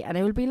of tea, and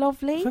it will be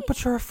lovely.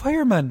 But you're a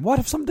fireman. What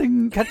if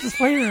something catches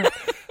fire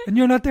and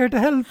you're not there to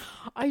help?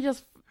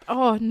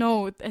 Oh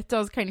no, it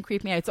does kind of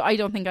creep me out. So I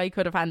don't think I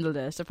could have handled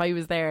it if I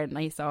was there and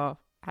I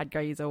had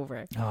guys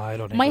over. No, I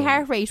don't think my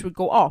heart rate would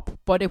go up,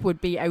 but it would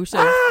be out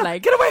of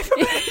like, get away from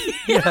me.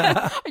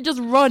 Yeah. I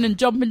just run and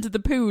jump into the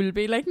pool,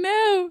 be like,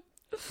 no.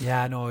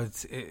 Yeah, no,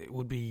 it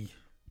would be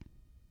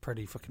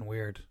pretty fucking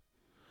weird.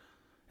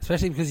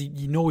 Especially because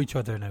you know each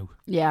other now.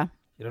 Yeah.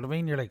 You know what I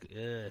mean? You're like,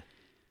 ugh,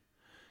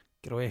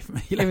 get away from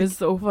me. It was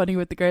so funny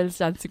with the girls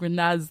dancing with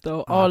Naz,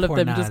 though. All of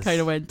them just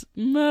kind of went,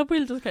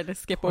 we'll just kind of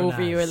skip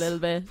over you a little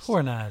bit.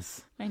 Poor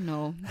Naz. I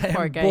know.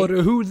 Poor guy. But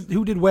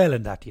who did well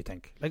in that, do you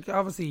think? Like,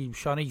 obviously,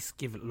 Shanice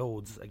gave it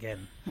loads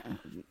again.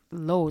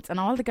 Loads. And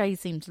all the guys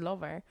seemed to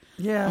love her.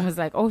 Yeah. And was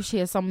like, oh, she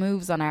has some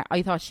moves on her.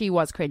 I thought she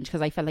was cringe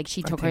because I felt like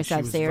she took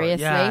herself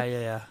seriously.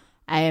 Yeah.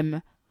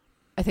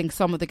 I think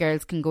some of the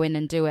girls can go in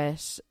and do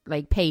it,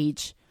 like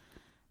Paige.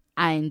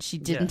 And she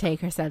didn't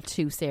take herself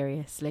too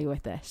seriously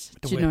with it.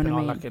 Do you know what I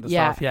mean? That kind of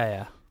stuff.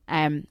 Yeah.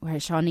 Where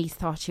Shanice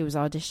thought she was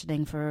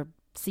auditioning for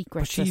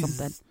Secrets or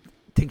something.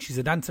 I think she's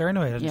a dancer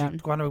anyway.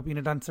 She's going about being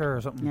a dancer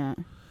or something. Yeah.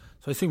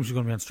 So I assume she's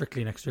going to be on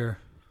Strictly next year.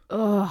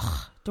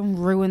 Ugh, don't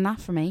ruin that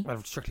for me.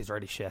 Well, Strictly's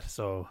already shit,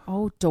 so...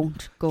 Oh,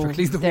 don't go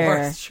Strictly's the there.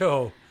 worst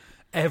show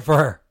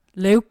ever.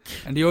 Luke.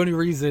 And the only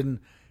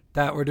reason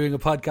that we're doing a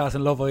podcast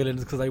on Love Island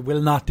is because I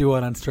will not do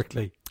one on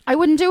Strictly. I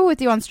wouldn't do it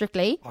with you on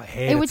Strictly. I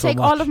hate it would so take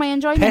much. all of my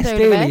enjoyment Tess out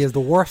Daly of it. is the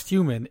worst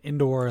human in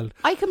the world.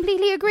 I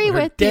completely agree Her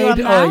with you on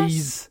dead that.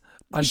 eyes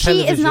on she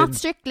television. is not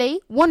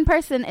Strictly. One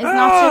person is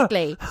not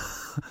Strictly.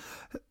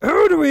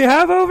 Who do we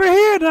have over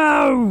here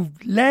now?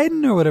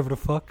 Len or whatever the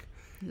fuck.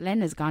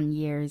 Len has gone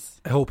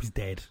years. I hope he's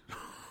dead.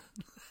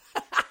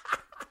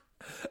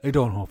 I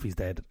don't hope he's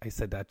dead. I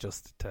said that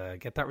just to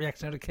get that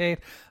reaction out of Kate,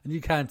 and you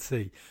can't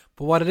see.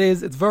 But what it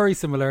is, it's very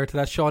similar to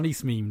that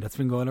Shanice meme that's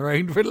been going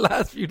around for the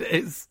last few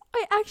days.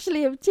 I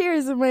actually have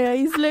tears in my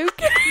eyes,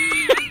 Luke.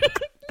 You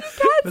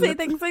can't say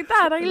things like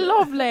that. I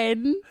love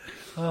Len.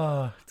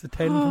 Oh, it's a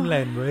 10 from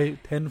Len,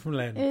 right? 10 from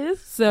Len.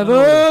 It's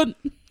 7.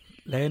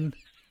 Len,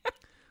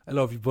 I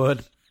love you,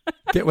 bud.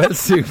 Get well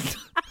soon.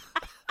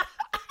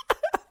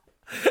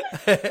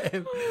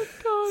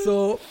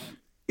 So,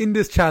 in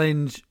this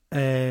challenge,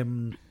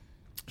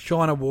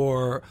 Shauna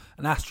wore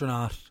an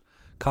astronaut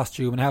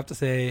costume, and I have to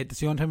say, it's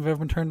the only time I've ever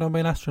been turned on by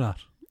an astronaut.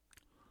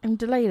 I'm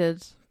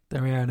delighted.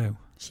 There we are now.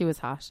 She was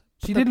hot.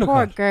 She the did look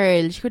poor hot.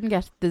 Girl, she couldn't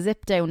get the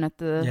zip down at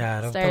the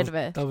start of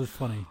it. That was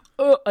funny.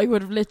 Oh, I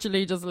would have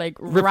literally just like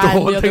Ripped ran the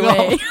whole the other thing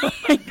way. off. Oh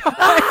my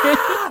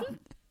God.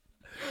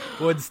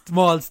 One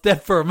small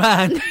step for a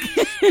man.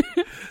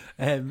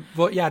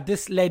 But yeah,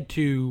 this led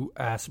to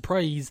a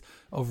surprise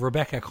of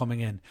Rebecca coming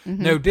in.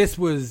 Mm-hmm. Now, this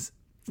was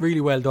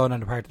really well done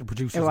on the part of the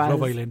producers of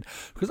Love Island,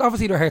 because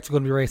obviously their hearts are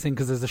going to be racing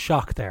because there's a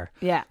shock there.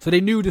 Yeah. So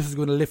they knew this was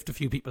going to lift a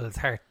few people's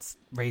hearts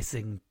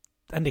racing,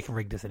 and they can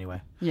rig this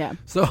anyway. Yeah.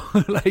 So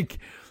like,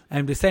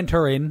 they sent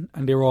her in,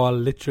 and they were all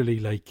literally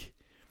like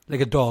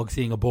a dog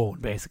seeing a bone.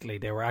 Basically,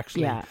 they were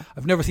actually. Yeah.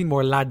 I've never seen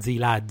more ladsy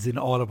lads in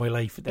all of my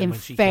life. Than in when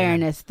she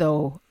fairness,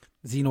 though,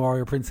 Xena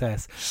Warrior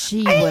Princess,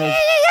 she was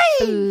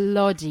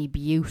bloody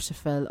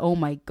beautiful. Oh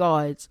my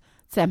God.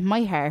 Sent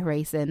my heart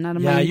racing.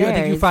 And I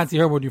think you fancy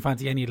her more than you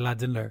fancy any of the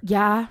lads in there.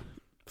 Yeah.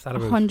 What's that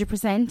about?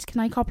 100%.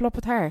 Can I couple up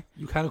with her?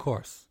 You can, of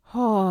course.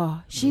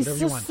 Oh, she's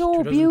just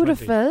so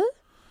beautiful.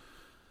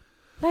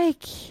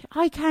 Like,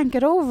 I can't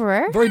get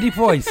over her. Very deep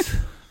voice.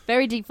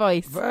 Very deep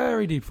voice.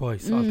 Very deep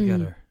voice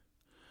altogether.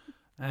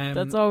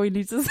 That's all we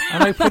need to say.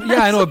 And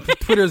I know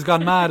Twitter's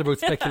gone mad about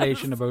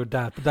speculation about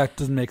that, but that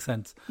doesn't make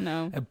sense.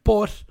 No.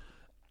 But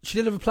she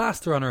did have a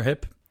plaster on her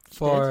hip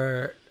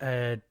for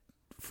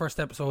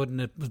first episode,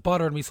 and it was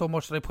bothering me so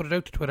much that I put it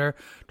out to Twitter.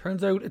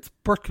 Turns out it's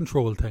birth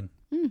control thing.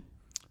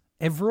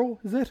 Evro,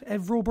 is it?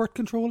 Evro birth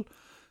control?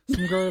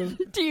 Some girl.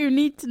 Do you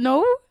need to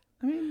know?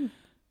 I mean,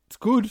 it's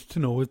good to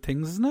know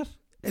things, isn't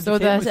it? So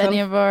that any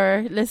of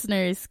our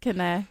listeners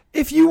can...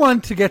 If you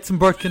want to get some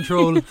birth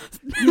control,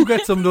 you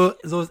get some of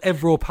those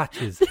Evro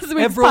patches. This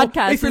week's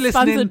podcast is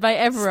sponsored by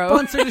Evro.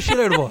 Sponsor the shit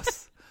out of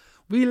us.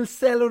 We'll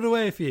sell it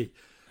away for you.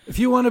 If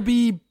you want to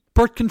be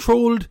birth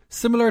controlled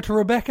similar to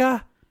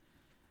Rebecca,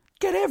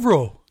 get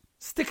Evro.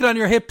 Stick it on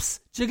your hips,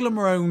 jiggle them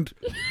around,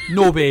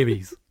 no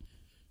babies.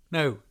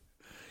 Now,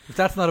 if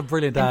that's not a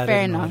brilliant ad,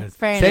 fair enough.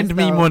 Send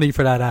me money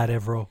for that ad,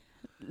 Evro.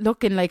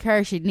 Looking like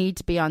her, she'd need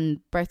to be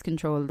on birth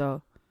control,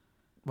 though.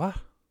 What?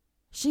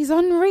 She's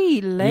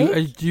unreal,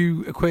 like.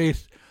 You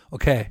equate...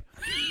 Okay,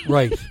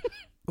 right.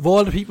 Of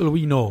all the people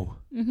we know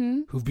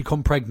who've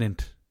become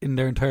pregnant in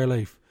their entire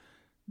life,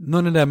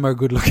 none of them are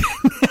good looking.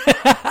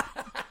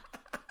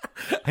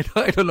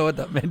 I don't know what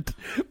that meant,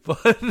 but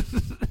I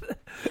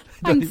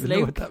don't even know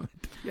what that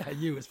meant. Yeah,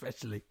 you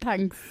especially.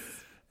 Thanks.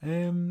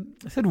 I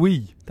said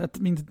we. That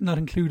means not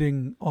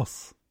including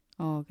us.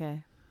 Oh,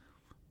 okay.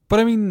 But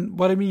I mean,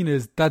 what I mean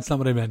is, that's not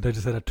what I meant. I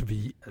just said that to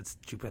be a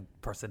stupid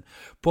person.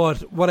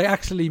 But what I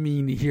actually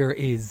mean here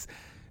is,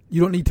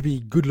 you don't need to be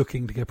good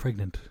looking to get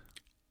pregnant.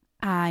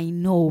 I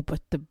know,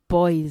 but the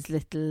boys'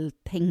 little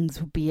things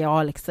would be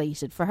all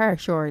excited for her,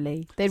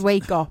 surely. They'd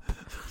wake up.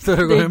 So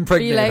they're going to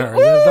impregnate like, her.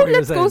 Oh,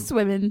 let's go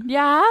swimming.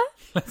 Yeah?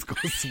 Let's go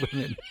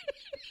swimming.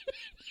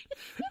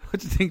 What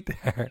do you think they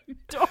are?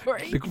 Don't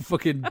worry. Like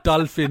fucking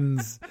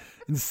dolphins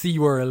in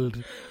SeaWorld.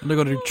 And they're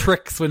going to do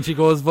tricks when she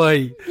goes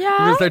by.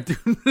 Yeah. They're going to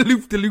start doing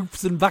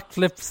loop-de-loops and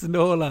backflips and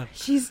all that.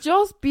 She's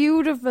just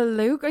beautiful,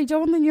 Luke. I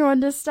don't think you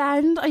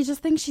understand. I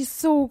just think she's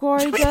so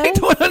gorgeous. I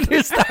don't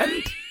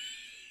understand.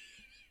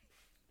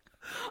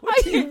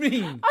 What do you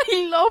mean?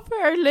 I love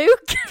her,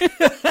 Luke.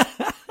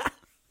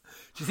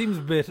 She seems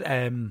a bit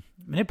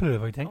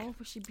manipulative, I think. Oh,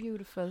 was she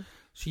beautiful?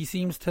 She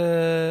seems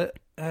to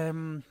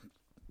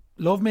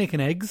love making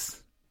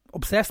eggs,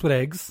 obsessed with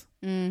eggs.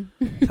 Can't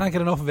get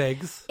enough of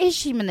eggs. Is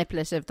she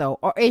manipulative though,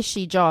 or is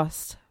she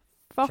just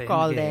fuck Playing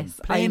all the game. this?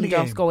 Playing I'm the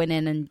just game. going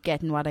in and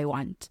getting what I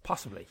want.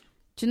 Possibly.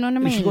 Do you know what I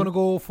mean? Is she going to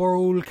go for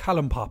old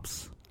Callum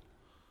Pops?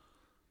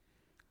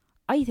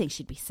 I think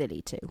she'd be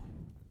silly too.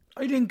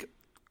 I think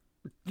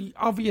the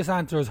obvious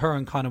answer is her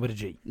and Connor with a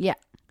G. Yeah.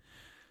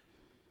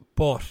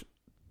 But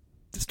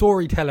the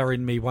storyteller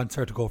in me wants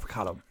her to go for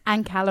Callum.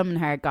 And Callum and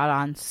her got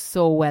on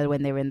so well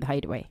when they were in the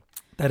hideaway.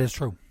 That is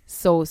true.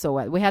 So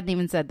well. We hadn't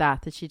even said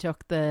that she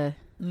took the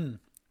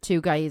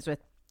two guys with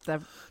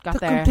the got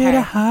Took their them to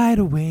the heart,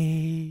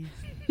 hideaway.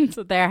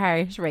 so their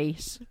heart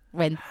rate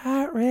went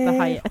Heart the rate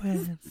highest.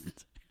 went.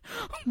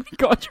 Oh my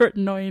god, you're an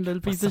annoying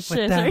little piece What's of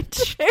up with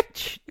shit. that?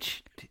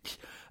 aren't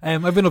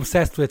you? I've been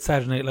obsessed with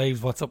Saturday Night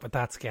Live's What's Up With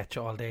That sketch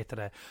all day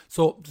today.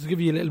 So, to give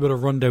you a little bit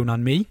of rundown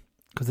on me,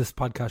 because this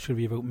podcast should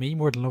be about me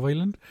more than Love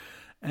Island.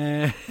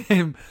 I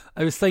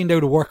was signed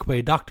out of work by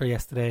a doctor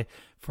yesterday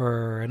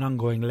for an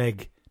ongoing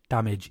leg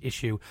damage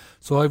issue.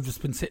 So I've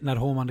just been sitting at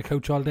home on the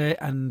couch all day,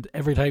 and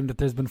every time that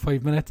there's been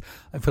 5 minutes,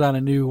 I put on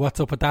a new What's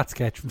Up With That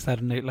sketch from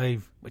Saturday Night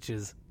Live, which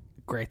is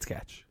a great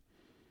sketch.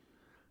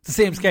 It's the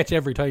same sketch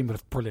every time, but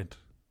it's brilliant.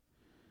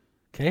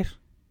 Kate,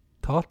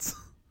 thoughts?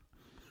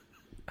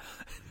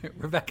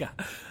 Rebecca.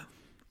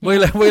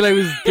 While I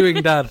was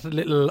doing that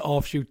little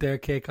offshoot there,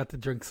 Kate got to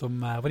drink some.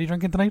 What are you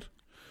drinking tonight?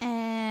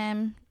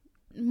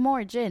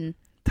 More gin.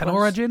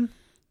 Tanora gin?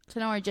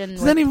 Tanora gin.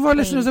 Does any of our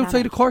listeners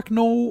outside of Cork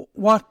know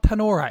what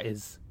Tanora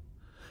is?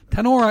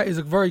 Tanora is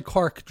a very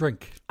Cork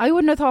drink. I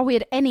wouldn't have thought we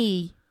had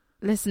any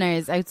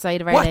listeners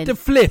outside of What Ireland. the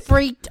flip?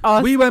 Freaked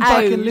us We went out.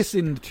 back and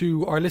listened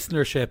to our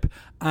listenership,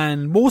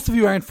 and most of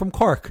you aren't from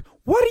Cork.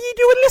 What are you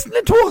doing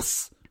listening to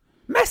us?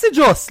 Message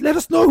us. Let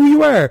us know who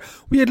you are.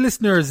 We had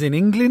listeners in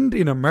England,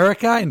 in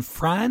America, in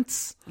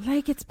France.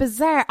 Like, it's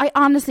bizarre. I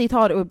honestly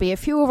thought it would be a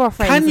few of our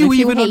friends. Can and you a few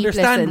even hate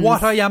understand listens.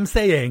 what I am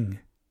saying?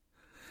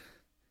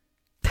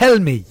 Tell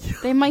me.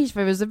 They might if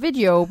it was a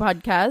video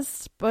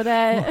podcast, but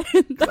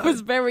that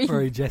was very...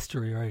 Very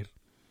gestury,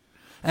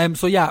 right?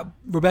 So yeah,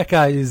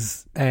 Rebecca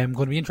is going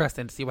to be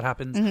interesting to see what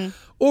happens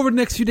over the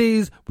next few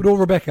days with old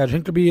Rebecca. Do you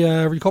think there'll be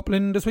a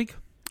recoupling this week?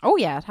 Oh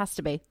yeah, it has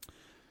to be.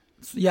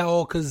 So, yeah,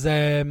 because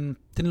didn't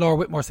Laura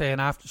Whitmore saying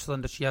after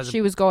Sunday that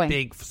she was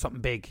going something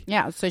big?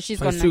 Yeah, so she's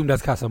So I going. assume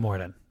that's Casa Amor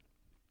then.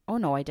 Oh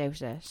no, I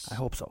doubt it. I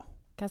hope so.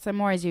 Casa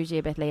Amor is usually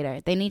a bit later.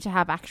 They need to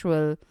have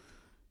actual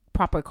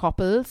proper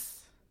couples.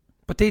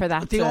 But they for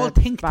that all to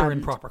think they're in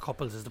bond. proper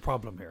couples is the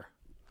problem here.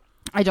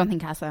 I don't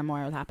think Casa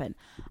Amor will happen.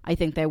 I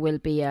think there will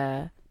be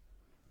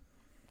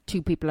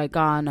two people are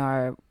gone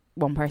or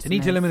one person. They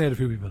need to is. eliminate a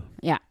few people.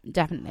 Yeah,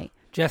 definitely.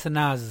 Jess and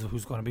Naz is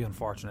who's going to be,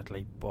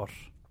 unfortunately, but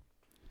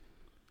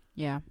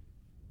Yeah.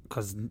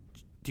 because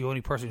the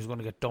only person who's going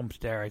to get dumped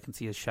there I can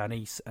see is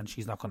Shanice, and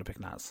she's not going to pick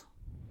Naz.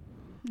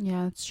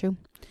 Yeah, that's true.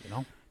 You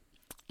know,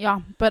 Yeah,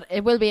 but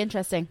it will be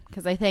interesting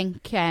because I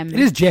think it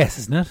is Jess,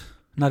 isn't it?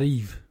 Not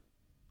Eve.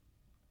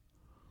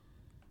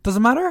 Does it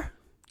matter?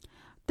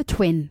 the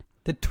twin.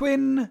 The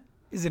twin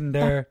is in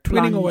there, That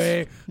twinning blonde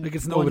away like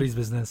it's one. nobody's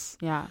business.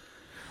 Yeah.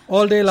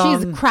 All day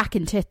long. She's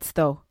cracking tits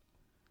though.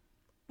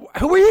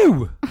 Who are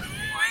you?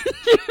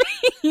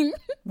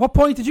 What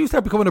point did you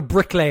start becoming a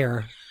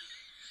bricklayer?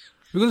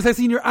 You're going to say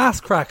seeing your ass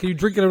crack and you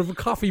drink it out of a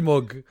coffee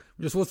mug.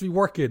 You're supposed to be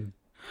working.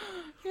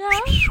 Yeah.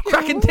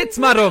 Cracking tits,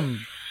 madam.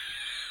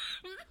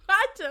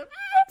 Madam.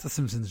 It's a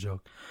Simpsons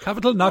joke.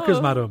 Capital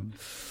knockers, madam.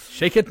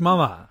 Shake it,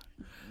 mama.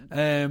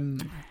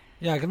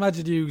 Yeah, I can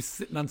imagine you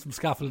sitting on some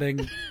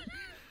scaffolding,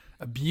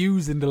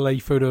 abusing the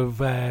life out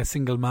of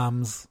single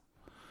moms,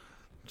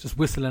 just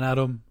whistling at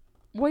them.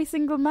 Why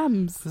single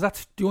mums? Because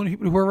that's the only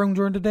people who were around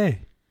during the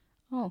day.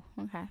 Oh,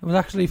 okay. It was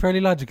actually fairly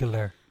logical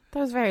there. That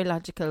was very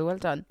logical. Well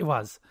done. It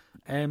was.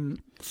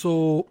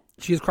 So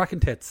she is cracking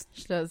tits.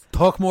 She does.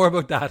 Talk more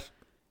about that.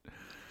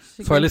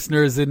 She So our good-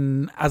 listeners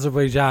in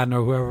Azerbaijan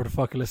or whoever the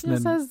fuck are She listening,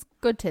 just has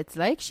good tits,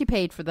 like. She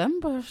paid for them,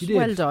 but She did.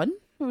 well done.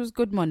 It was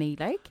good money,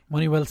 like.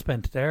 money well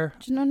spent there.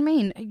 Do you know what I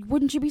mean?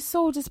 Wouldn't you be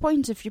so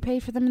disappointed if you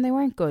paid for them and they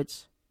weren't good?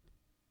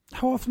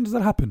 How often does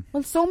that happen?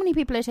 Well, so many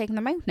people are taking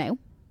them out now.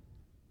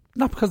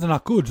 Not because they're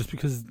not good, just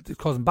because it's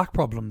causing back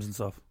problems and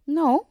stuff.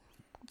 No.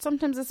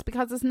 Sometimes it's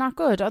because it's not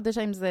good. Other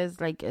times there's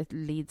like it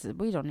leads.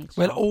 We don't need to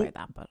Well, talk about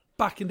that, but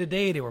Back in the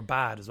day, they were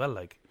bad as well.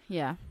 Like,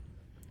 yeah.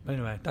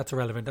 anyway, that's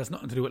irrelevant. That's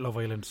nothing to do with Love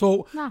Island.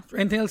 So, Nah. is there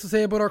anything else to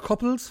say about our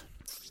couples?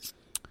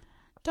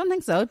 Don't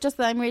think so. Just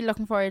that I'm really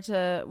looking forward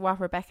to what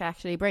Rebecca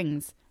actually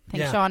brings. I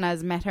think Yeah. Shauna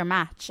has met her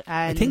match.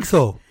 And I think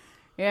so.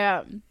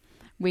 Yeah.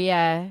 We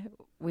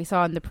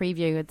saw in the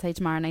preview, I'd say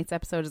tomorrow night's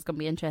episode is going to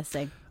be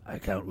interesting. I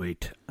can't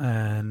wait.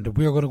 And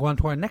we're going to go on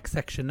to our next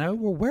section now,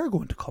 where we're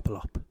going to couple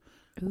up.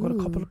 We're going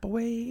to couple up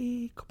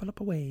away, couple up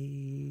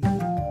away.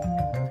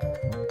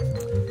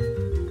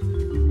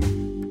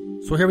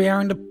 So here we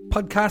are in the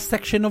podcast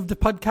section of the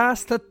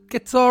podcast that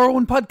gets our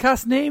own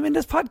podcast name in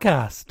this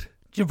podcast.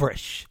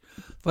 Gibberish.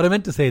 What I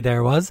meant to say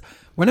there was,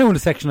 we're now in the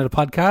section of the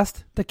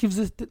podcast that gives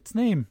it its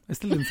name. I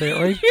still didn't say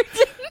it right.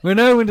 We're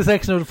now in the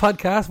section of the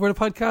podcast where the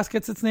podcast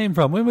gets its name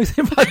from. Why am I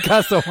saying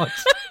podcast so much?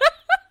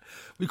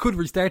 We could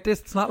restart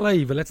this. It's not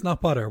live, but let's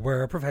not bother.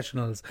 We're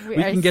professionals. We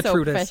can get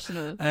through this.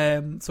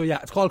 So yeah,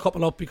 it's called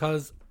Couple Up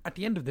because at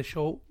the end of the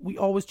show, we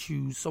always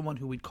choose someone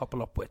who we'd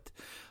couple up with.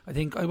 I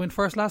think I went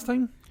first last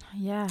time.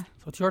 Yeah.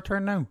 So it's your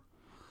turn now.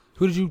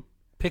 Who did you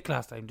pick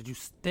last time? Did you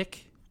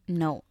stick?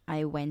 No,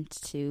 I went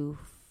to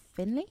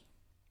Finley.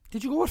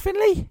 Did you go with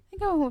Finley? I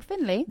go with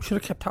Finley. We should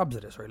have kept tabs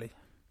of this, really.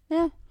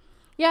 Yeah.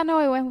 Yeah, no,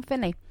 I went with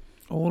Finley.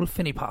 Old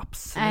Finny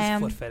Pops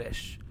and his foot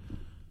fetish.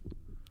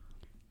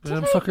 Did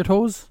them suck your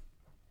toes?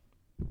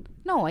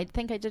 No, I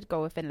think I did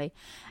go with Finley.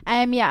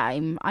 Yeah,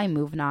 I'm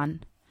moving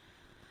on.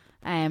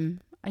 I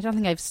don't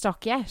think I've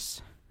stuck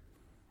yet.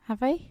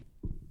 Have I?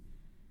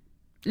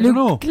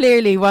 Luke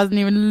clearly wasn't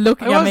even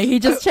looking at me. He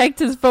just checked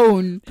his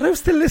phone. But I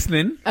was still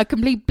listening. A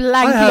complete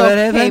blank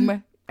look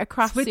came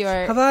across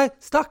your... Have I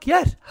stuck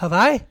yet? Have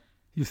I?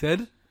 You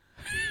said.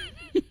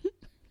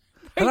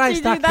 Have I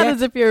stuck yet? That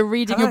as if you're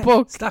reading a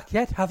book. Stuck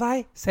yet? Have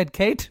I? Said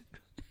Kate.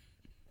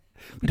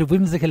 With a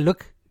whimsical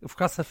look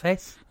across her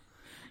face.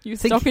 You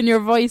stuck in your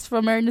voice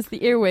from Ernest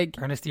the Earwig.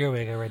 Ernest the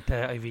Earwig, I read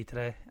to Ivy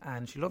today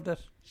and she loved it.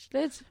 She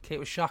did. Kate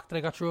was shocked that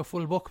I got through a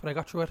full book, but I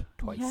got through it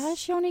twice. Yeah,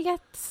 she only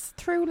gets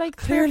through like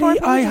clearly 3 or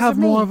 4 I have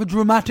more of a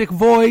dramatic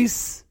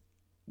voice.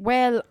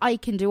 Well, I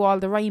can do all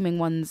the rhyming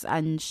ones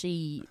and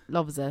she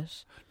loves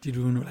it. Do you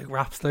do like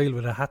rap style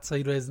with a hat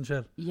sideways and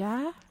shit?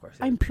 Yeah.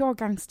 I'm pure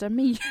gangster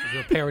me.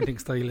 Your parenting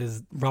style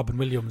is Robin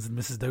Williams and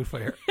Mrs.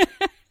 Doubtfire.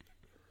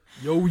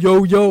 Yo,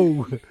 yo,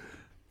 yo.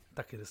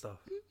 That kind of stuff.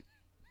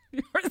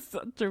 You're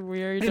such a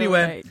weirdo.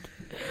 Anyway,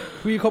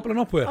 who are you coupling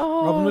up with?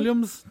 Robin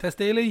Williams? Tess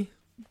Daly?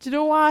 Do you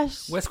know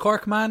what? West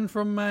Cork man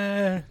from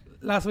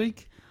last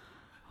week?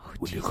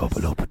 Will you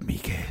couple up with me,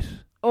 Kate?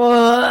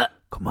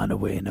 Come on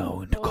away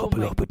now and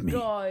couple up with me. Oh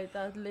my God,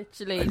 that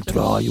literally I'll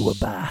draw you a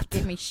bat.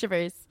 Give me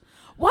shivers.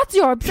 What's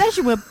your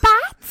obsession with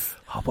bats?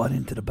 Hop on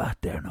into the bat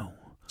there now.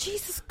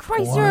 Jesus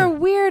Christ, you're a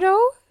weirdo.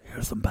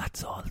 Here's some bat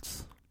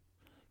salts.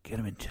 Get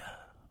them into you.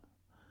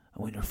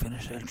 And when you're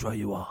finished, I'll dry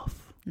you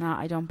off. No,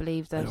 I don't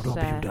believe that. I'll rub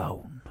you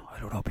down.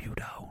 I'll rub you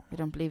down. I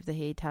don't believe that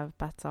he'd have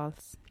bat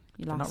salts.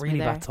 You lost not me really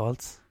there. bat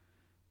salts.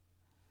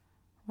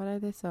 What are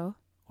they so?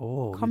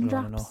 Oh, cum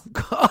drops.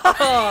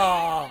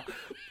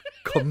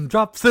 Cum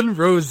drops and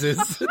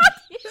roses.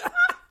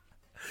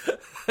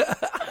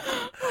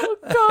 Oh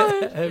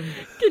God!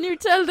 Can you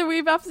tell that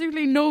we've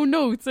absolutely no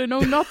notes or no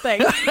nothing?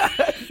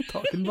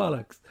 Talking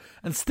bollocks,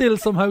 and still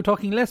somehow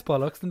talking less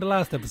bollocks than the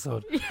last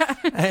episode.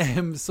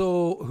 Yeah.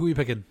 So who are you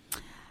picking?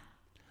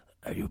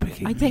 Are you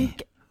picking? I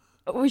think.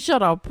 Oh,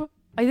 shut up!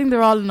 I think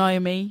they're all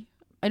annoying me.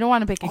 I don't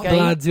want to pick a guy. The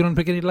lads, you don't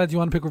pick any lads. You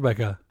want to pick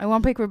Rebecca? I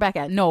want to pick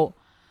Rebecca. No,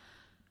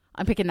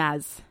 I'm picking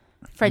Naz.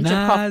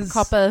 Friendship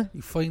couple.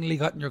 You finally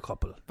got in your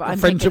couple. But I'm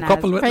friendship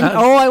couple with Naz.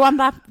 Oh, I want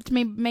that to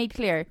be made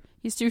clear.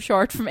 He's too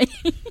short for me.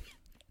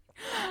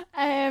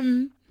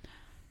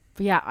 But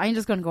yeah, I'm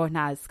just going to go with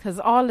Naz because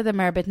all of them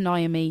are a bit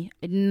annoying me.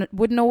 I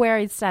wouldn't know where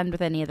I'd stand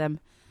with any of them.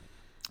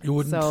 You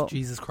wouldn't? So,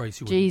 Jesus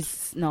Christ, you wouldn't.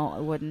 Jeez, no, I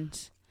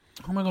wouldn't.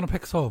 Who am I going to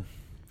pick so?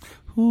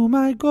 Who am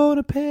I going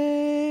to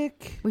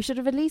pick? We should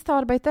have at least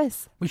thought about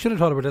this. We should have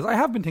thought about this. I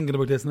have been thinking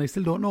about this and I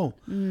still don't know.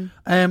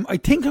 I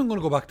think I'm going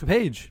to go back to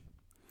Paige.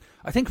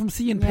 I think from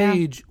seeing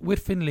Paige with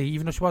Finley,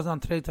 even though she wasn't on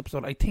today's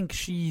episode, I think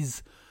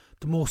she's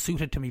the most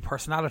suited to me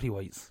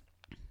personality-wise.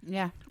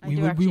 Yeah, we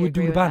would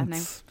do the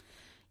bands.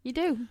 You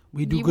do.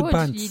 We do good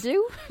bands.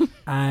 You do.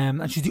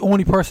 And she's the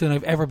only person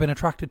I've ever been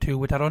attracted to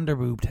with that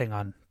underboob thing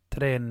on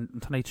today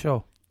and tonight's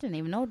show. Didn't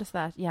even notice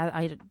that. Yeah,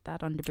 I did that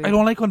underboob. I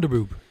don't like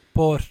underboob,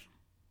 but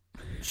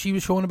she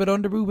was showing a bit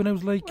of underboob and I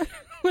was like...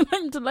 Well,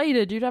 I'm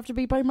delighted. You'd have to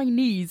be by my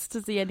knees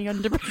to see any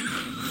underboob.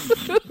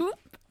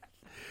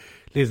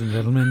 Ladies and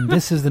gentlemen,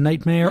 this is the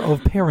nightmare of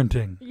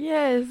parenting.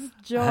 Yes,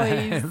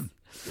 joys.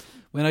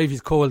 When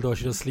Ivy's cold, though,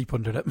 she does sleep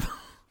under them.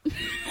 Oh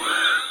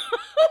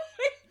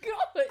my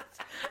God!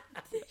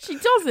 She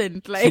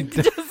doesn't.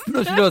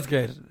 No, she does.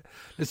 Great.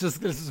 Let's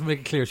just make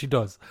it clear. She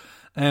does.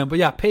 But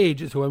yeah,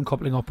 Paige is who I'm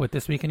coupling up with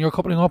this week, and you're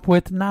coupling up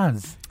with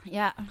Naz.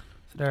 Yeah.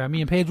 So there,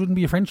 me and Paige wouldn't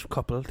be a friendship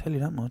couple. I'll tell you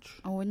that much.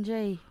 Oh, wouldn't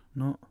you?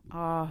 No.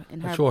 Oh,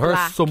 in her I'd show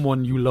her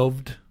someone you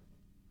loved.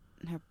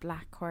 In her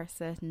black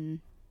corset and.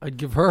 I'd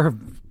give her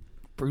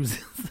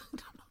bruises.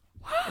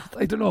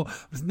 I don't know. I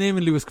was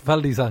naming Lewis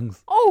Capaldi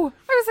songs. Oh,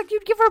 I was like,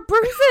 you'd give her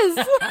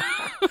bruises.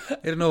 I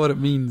don't know what it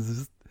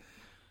means.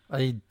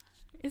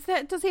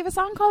 Does he have a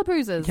song called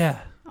Bruises?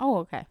 Yeah. Oh,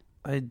 okay.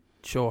 I'd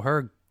show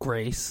her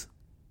Grace.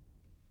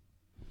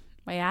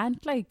 My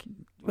aunt, like.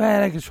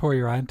 Well, I could show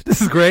your aunt.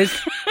 This is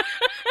Grace.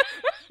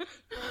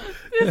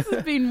 This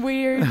has been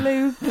weird,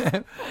 Luke.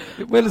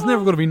 Well, it's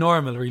never going to be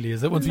normal, really,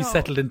 is it? Once we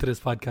settled into this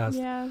podcast.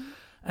 Yeah.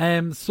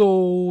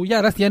 So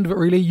yeah, that's the end of it.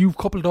 Really, you've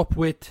coupled up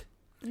with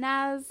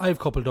Naz. I've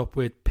coupled up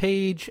with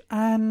Paige,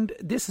 and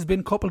this has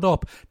been Coupled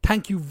Up.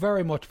 Thank you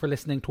very much for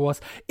listening to us.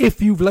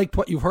 If you've liked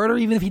what you've heard, or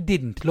even if you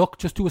didn't, look,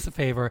 just do us a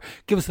favour.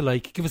 Give us a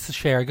like, give us a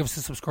share, give us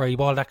a subscribe,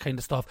 all that kind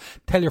of stuff.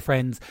 Tell your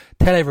friends,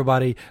 tell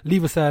everybody.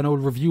 Leave us an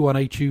old review on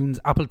iTunes,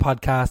 Apple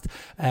Podcast.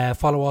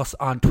 Follow us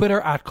on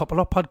Twitter at Couple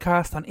Up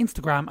Podcast, on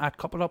Instagram at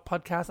Couple Up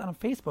Podcast, and on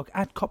Facebook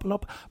at Couple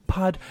Up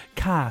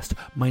Podcast.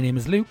 My name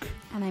is Luke.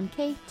 And I'm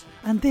Kate.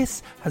 And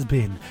this has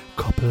been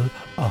Couple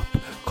Up.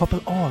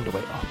 Couple all the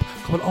way up.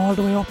 Couple all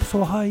the way up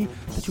so high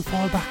that you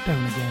fall back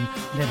down again.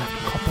 And then have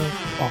to couple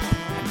up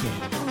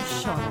again.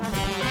 Oh,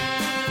 shut up.